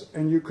skills,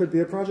 and you could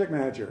be a project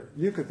manager.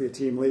 You could be a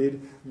team lead.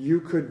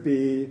 You could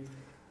be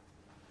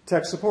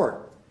tech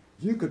support.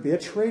 You could be a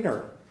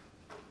trainer.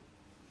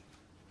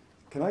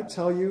 Can I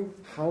tell you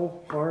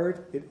how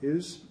hard it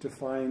is to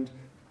find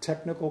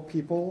technical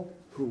people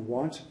who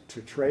want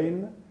to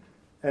train,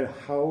 and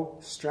how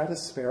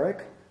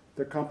stratospheric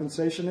their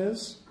compensation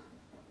is?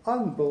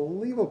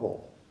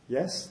 Unbelievable.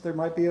 Yes, there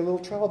might be a little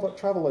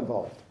travel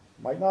involved.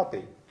 Might not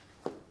be.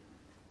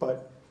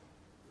 But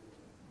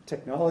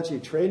technology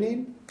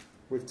training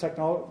with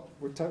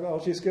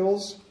technology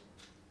skills,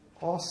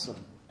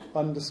 awesome.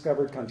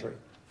 Undiscovered country.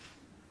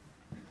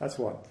 That's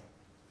one.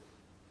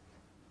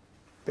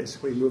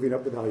 basically moving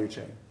up the value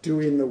chain,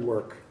 doing the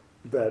work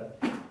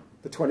that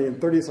the 20 and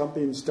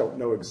 30-somethings don't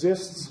know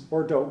exists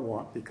or don't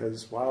want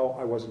because, wow,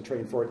 I wasn't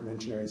trained for it in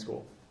engineering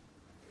school.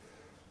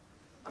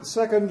 The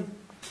second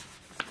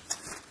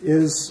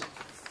is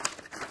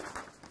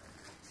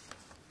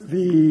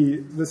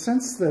the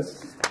sense that,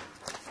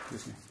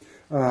 excuse me,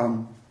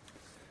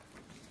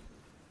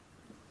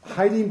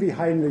 hiding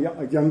behind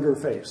a younger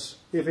face.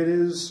 If it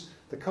is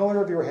the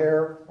color of your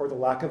hair or the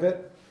lack of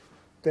it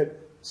that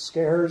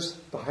scares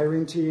the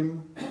hiring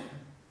team,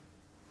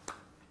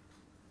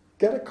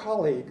 get a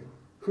colleague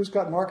who's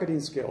got marketing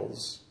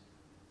skills.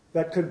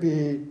 That could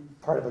be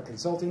part of a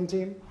consulting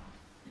team.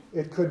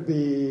 It could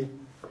be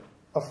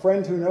a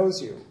friend who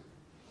knows you,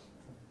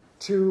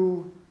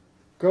 to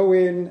go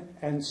in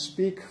and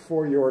speak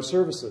for your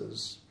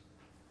services.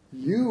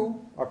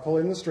 You are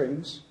pulling the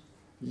strings.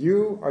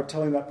 You are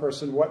telling that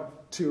person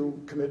what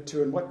to commit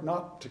to and what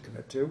not to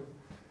commit to.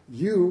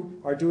 You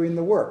are doing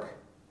the work.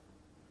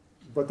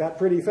 But that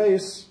pretty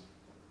face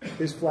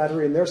is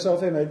flattering their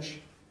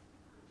self-image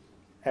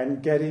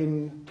and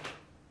getting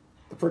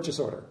the purchase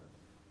order.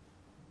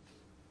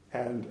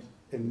 And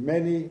in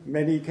many,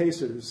 many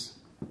cases,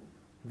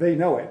 they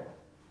know it.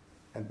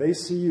 And they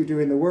see you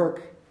doing the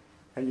work,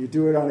 and you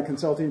do it on a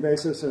consulting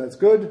basis, and it's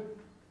good.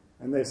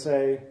 And they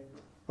say,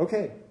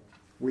 okay,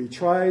 we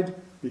tried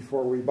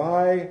before we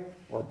buy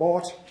or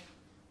bought.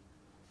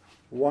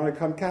 Want to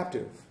come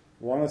captive,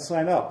 want to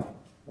sign up,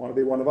 want to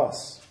be one of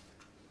us.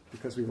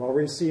 Because we've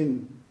already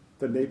seen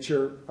the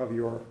nature of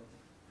your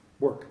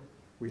work.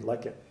 We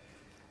like it.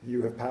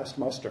 You have passed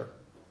muster.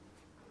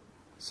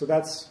 So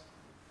that's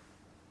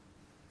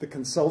the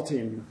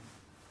consulting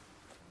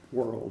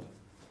world.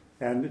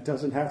 And it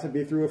doesn't have to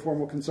be through a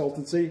formal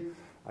consultancy.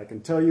 I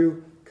can tell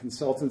you,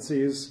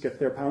 consultancies get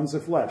their pounds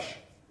of flesh.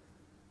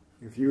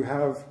 If you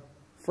have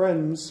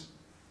friends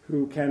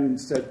who can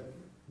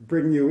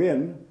bring you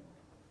in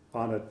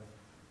on a,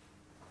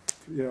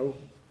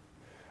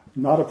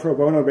 not a pro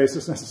bono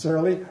basis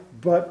necessarily,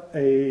 but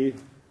it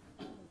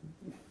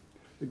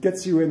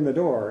gets you in the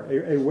door,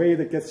 a way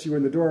that gets you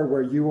in the door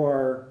where you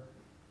are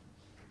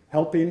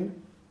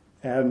helping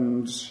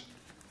and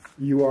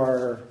you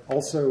are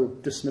also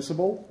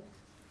dismissible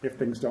if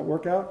things don't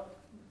work out.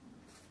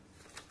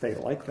 They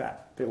like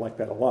that. They like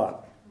that a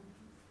lot.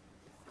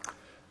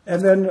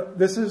 And then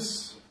this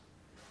is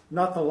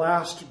not the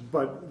last,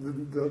 but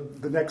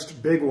the next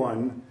big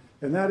one,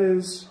 and that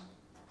is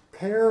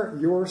pair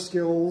your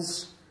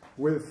skills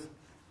with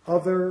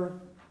other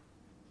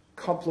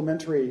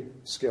complementary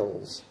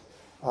skills.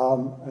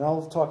 And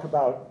I'll talk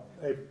about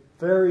a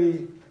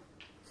very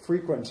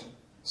frequent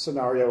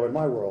scenario in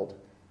my world.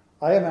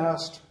 I am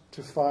asked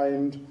to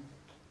find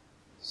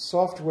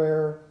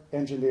software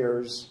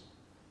engineers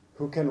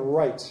who can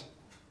write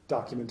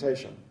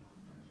documentation.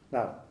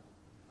 Now,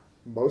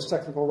 most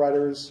technical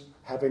writers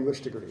have English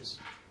degrees.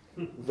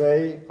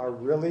 They are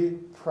really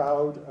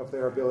proud of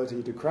their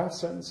ability to craft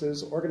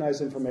sentences,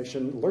 organize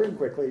information, learn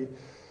quickly,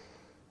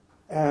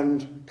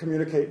 and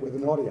communicate with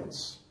an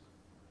audience.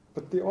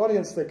 But the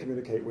audience they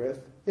communicate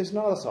with is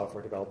not a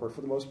software developer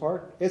for the most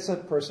part. It's a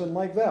person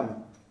like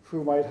them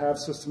who might have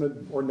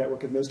system or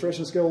network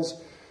administration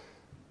skills,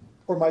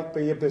 or might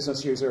be a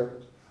business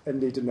user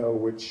and need to know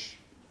which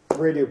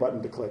radio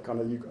button to click on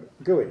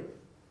a GUI.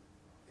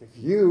 If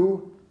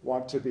you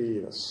want to be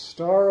the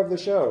star of the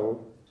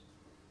show,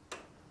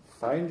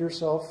 find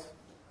yourself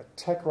a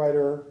tech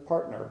writer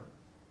partner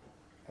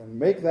and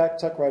make that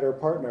tech writer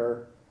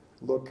partner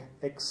look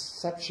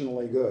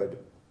exceptionally good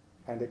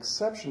and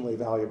exceptionally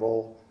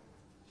valuable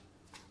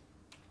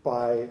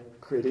by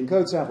creating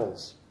code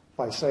samples,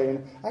 by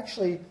saying,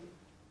 actually,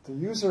 the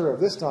user of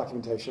this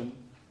documentation,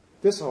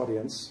 this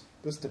audience,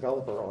 this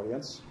developer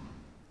audience,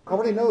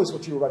 already knows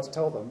what you were about to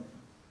tell them.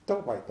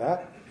 Don't write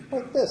that.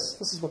 Write this.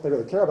 This is what they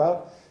really care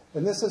about,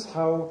 and this is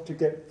how to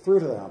get through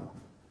to them.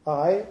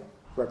 I,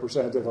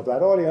 representative of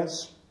that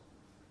audience,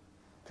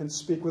 can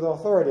speak with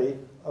authority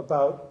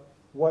about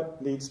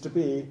what needs to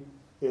be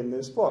in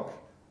this book.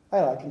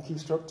 And I can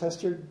keystroke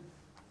test your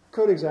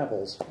code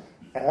examples.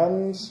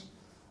 And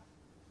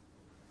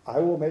I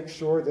will make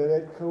sure that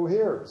it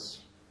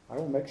coheres. I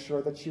will make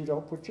sure that you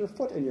don't put your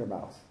foot in your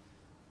mouth.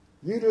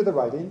 You do the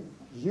writing,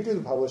 you do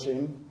the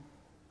publishing,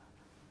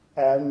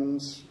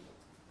 and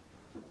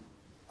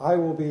I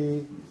will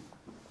be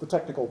the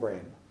technical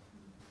brain.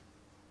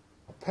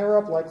 A pair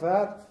up like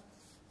that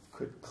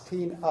could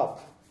clean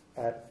up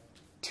at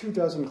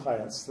 24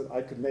 clients that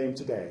I could name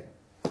today.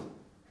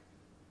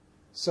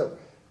 So,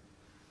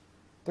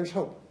 there's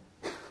hope.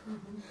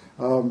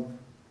 Well,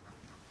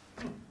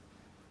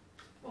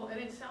 and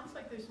it sounds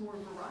like there's more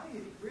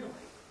variety, really.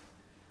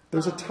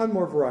 There's a ton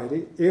more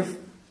variety if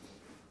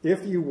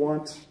you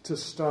want to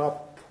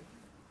stop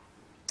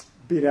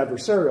being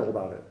adversarial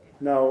about it.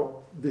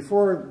 Now,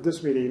 before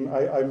this meeting,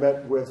 I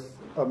met with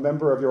a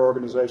member of your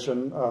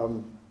organization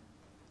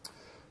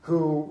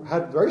who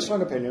had very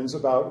strong opinions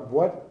about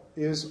what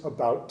is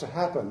about to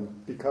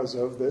happen because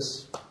of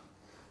this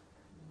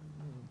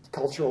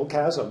cultural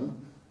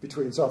chasm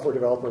between software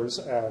developers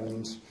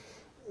and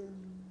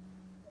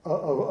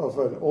of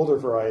an older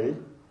variety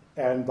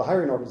and the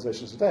hiring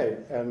organizations today.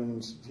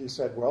 And he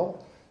said,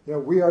 well, you know,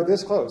 we are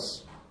this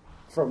close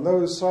from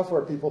those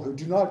software people who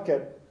do not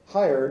get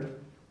hired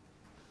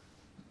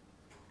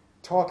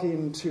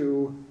talking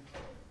to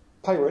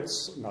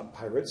pirates, not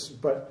pirates,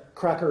 but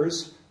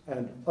crackers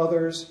and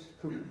others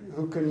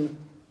who can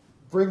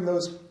bring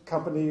those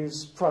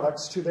companies'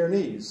 products to their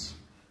knees,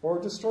 or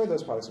destroy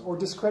those products, or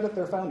discredit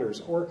their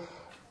founders, or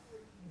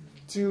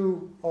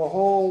do a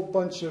whole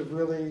bunch of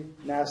really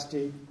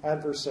nasty,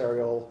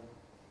 adversarial,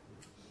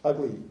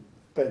 ugly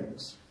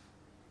things.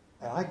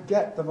 And I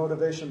get the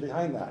motivation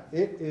behind that.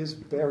 It is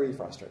very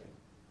frustrating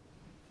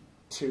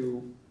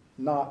to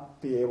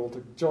not be able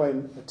to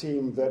join a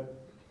team that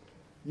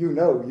you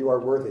know you are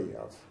worthy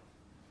of.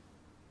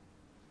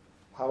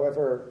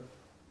 However,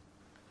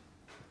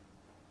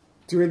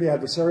 doing the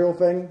adversarial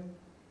thing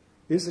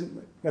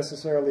isn't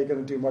necessarily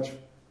going to do much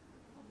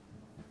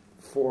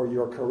for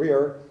your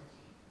career.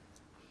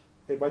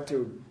 It might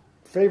do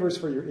favors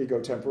for your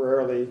ego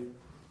temporarily,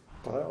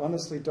 but I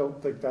honestly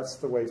don't think that's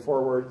the way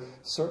forward,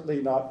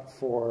 certainly not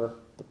for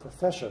the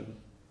profession.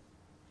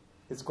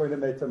 It's going to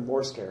make them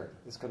more scared.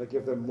 It's going to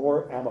give them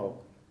more ammo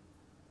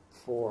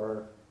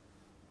for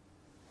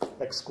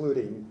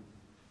excluding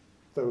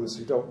those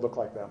who don't look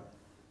like them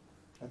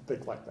and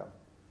think like them.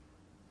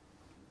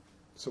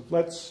 So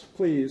let's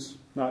please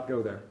not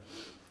go there.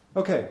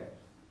 Okay,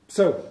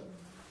 so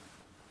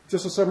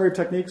just a summary of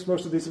techniques.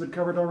 Most of these have been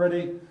covered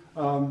already.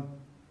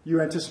 You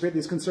anticipate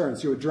these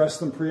concerns. You address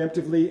them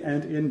preemptively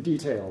and in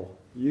detail.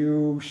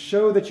 You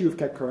show that you've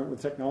kept current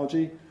with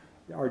technology,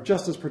 are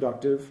just as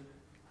productive.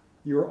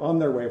 You are on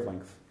their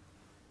wavelength.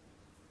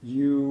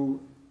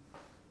 You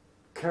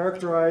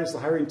characterize the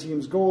hiring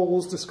team's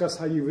goals, discuss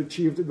how you've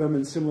achieved them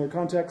in similar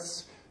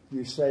contexts.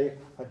 You say,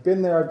 I've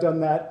been there, I've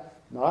done that.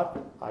 Not,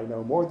 I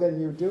know more than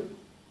you do.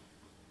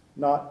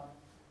 Not,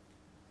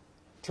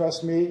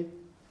 trust me,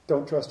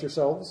 don't trust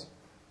yourselves.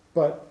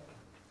 But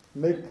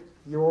make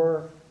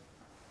your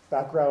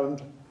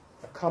background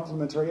a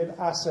complementary, an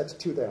asset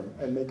to them,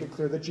 and make it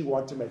clear that you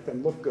want to make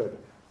them look good.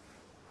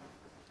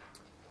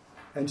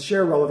 And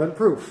share relevant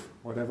proof,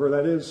 whatever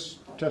that is,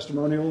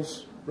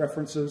 testimonials,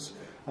 references.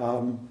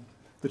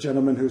 The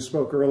gentleman who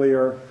spoke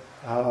earlier,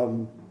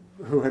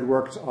 who had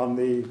worked on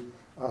the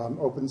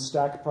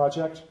OpenStack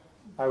project,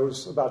 I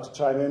was about to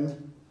chime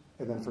in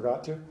and then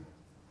forgot to,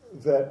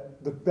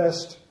 that the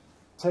best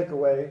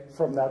takeaway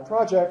from that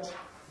project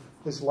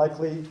is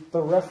likely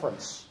the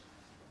reference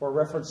or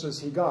references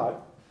he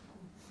got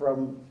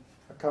from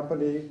a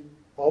company,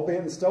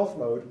 albeit in stealth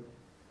mode,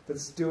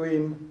 that's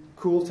doing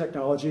cool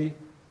technology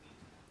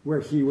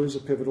where he was a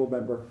pivotal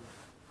member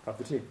of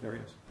the team. There he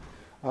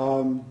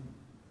is.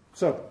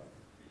 So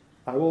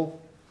I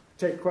will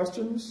take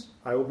questions.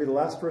 I will be the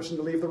last person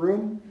to leave the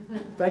room.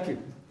 Thank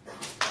you.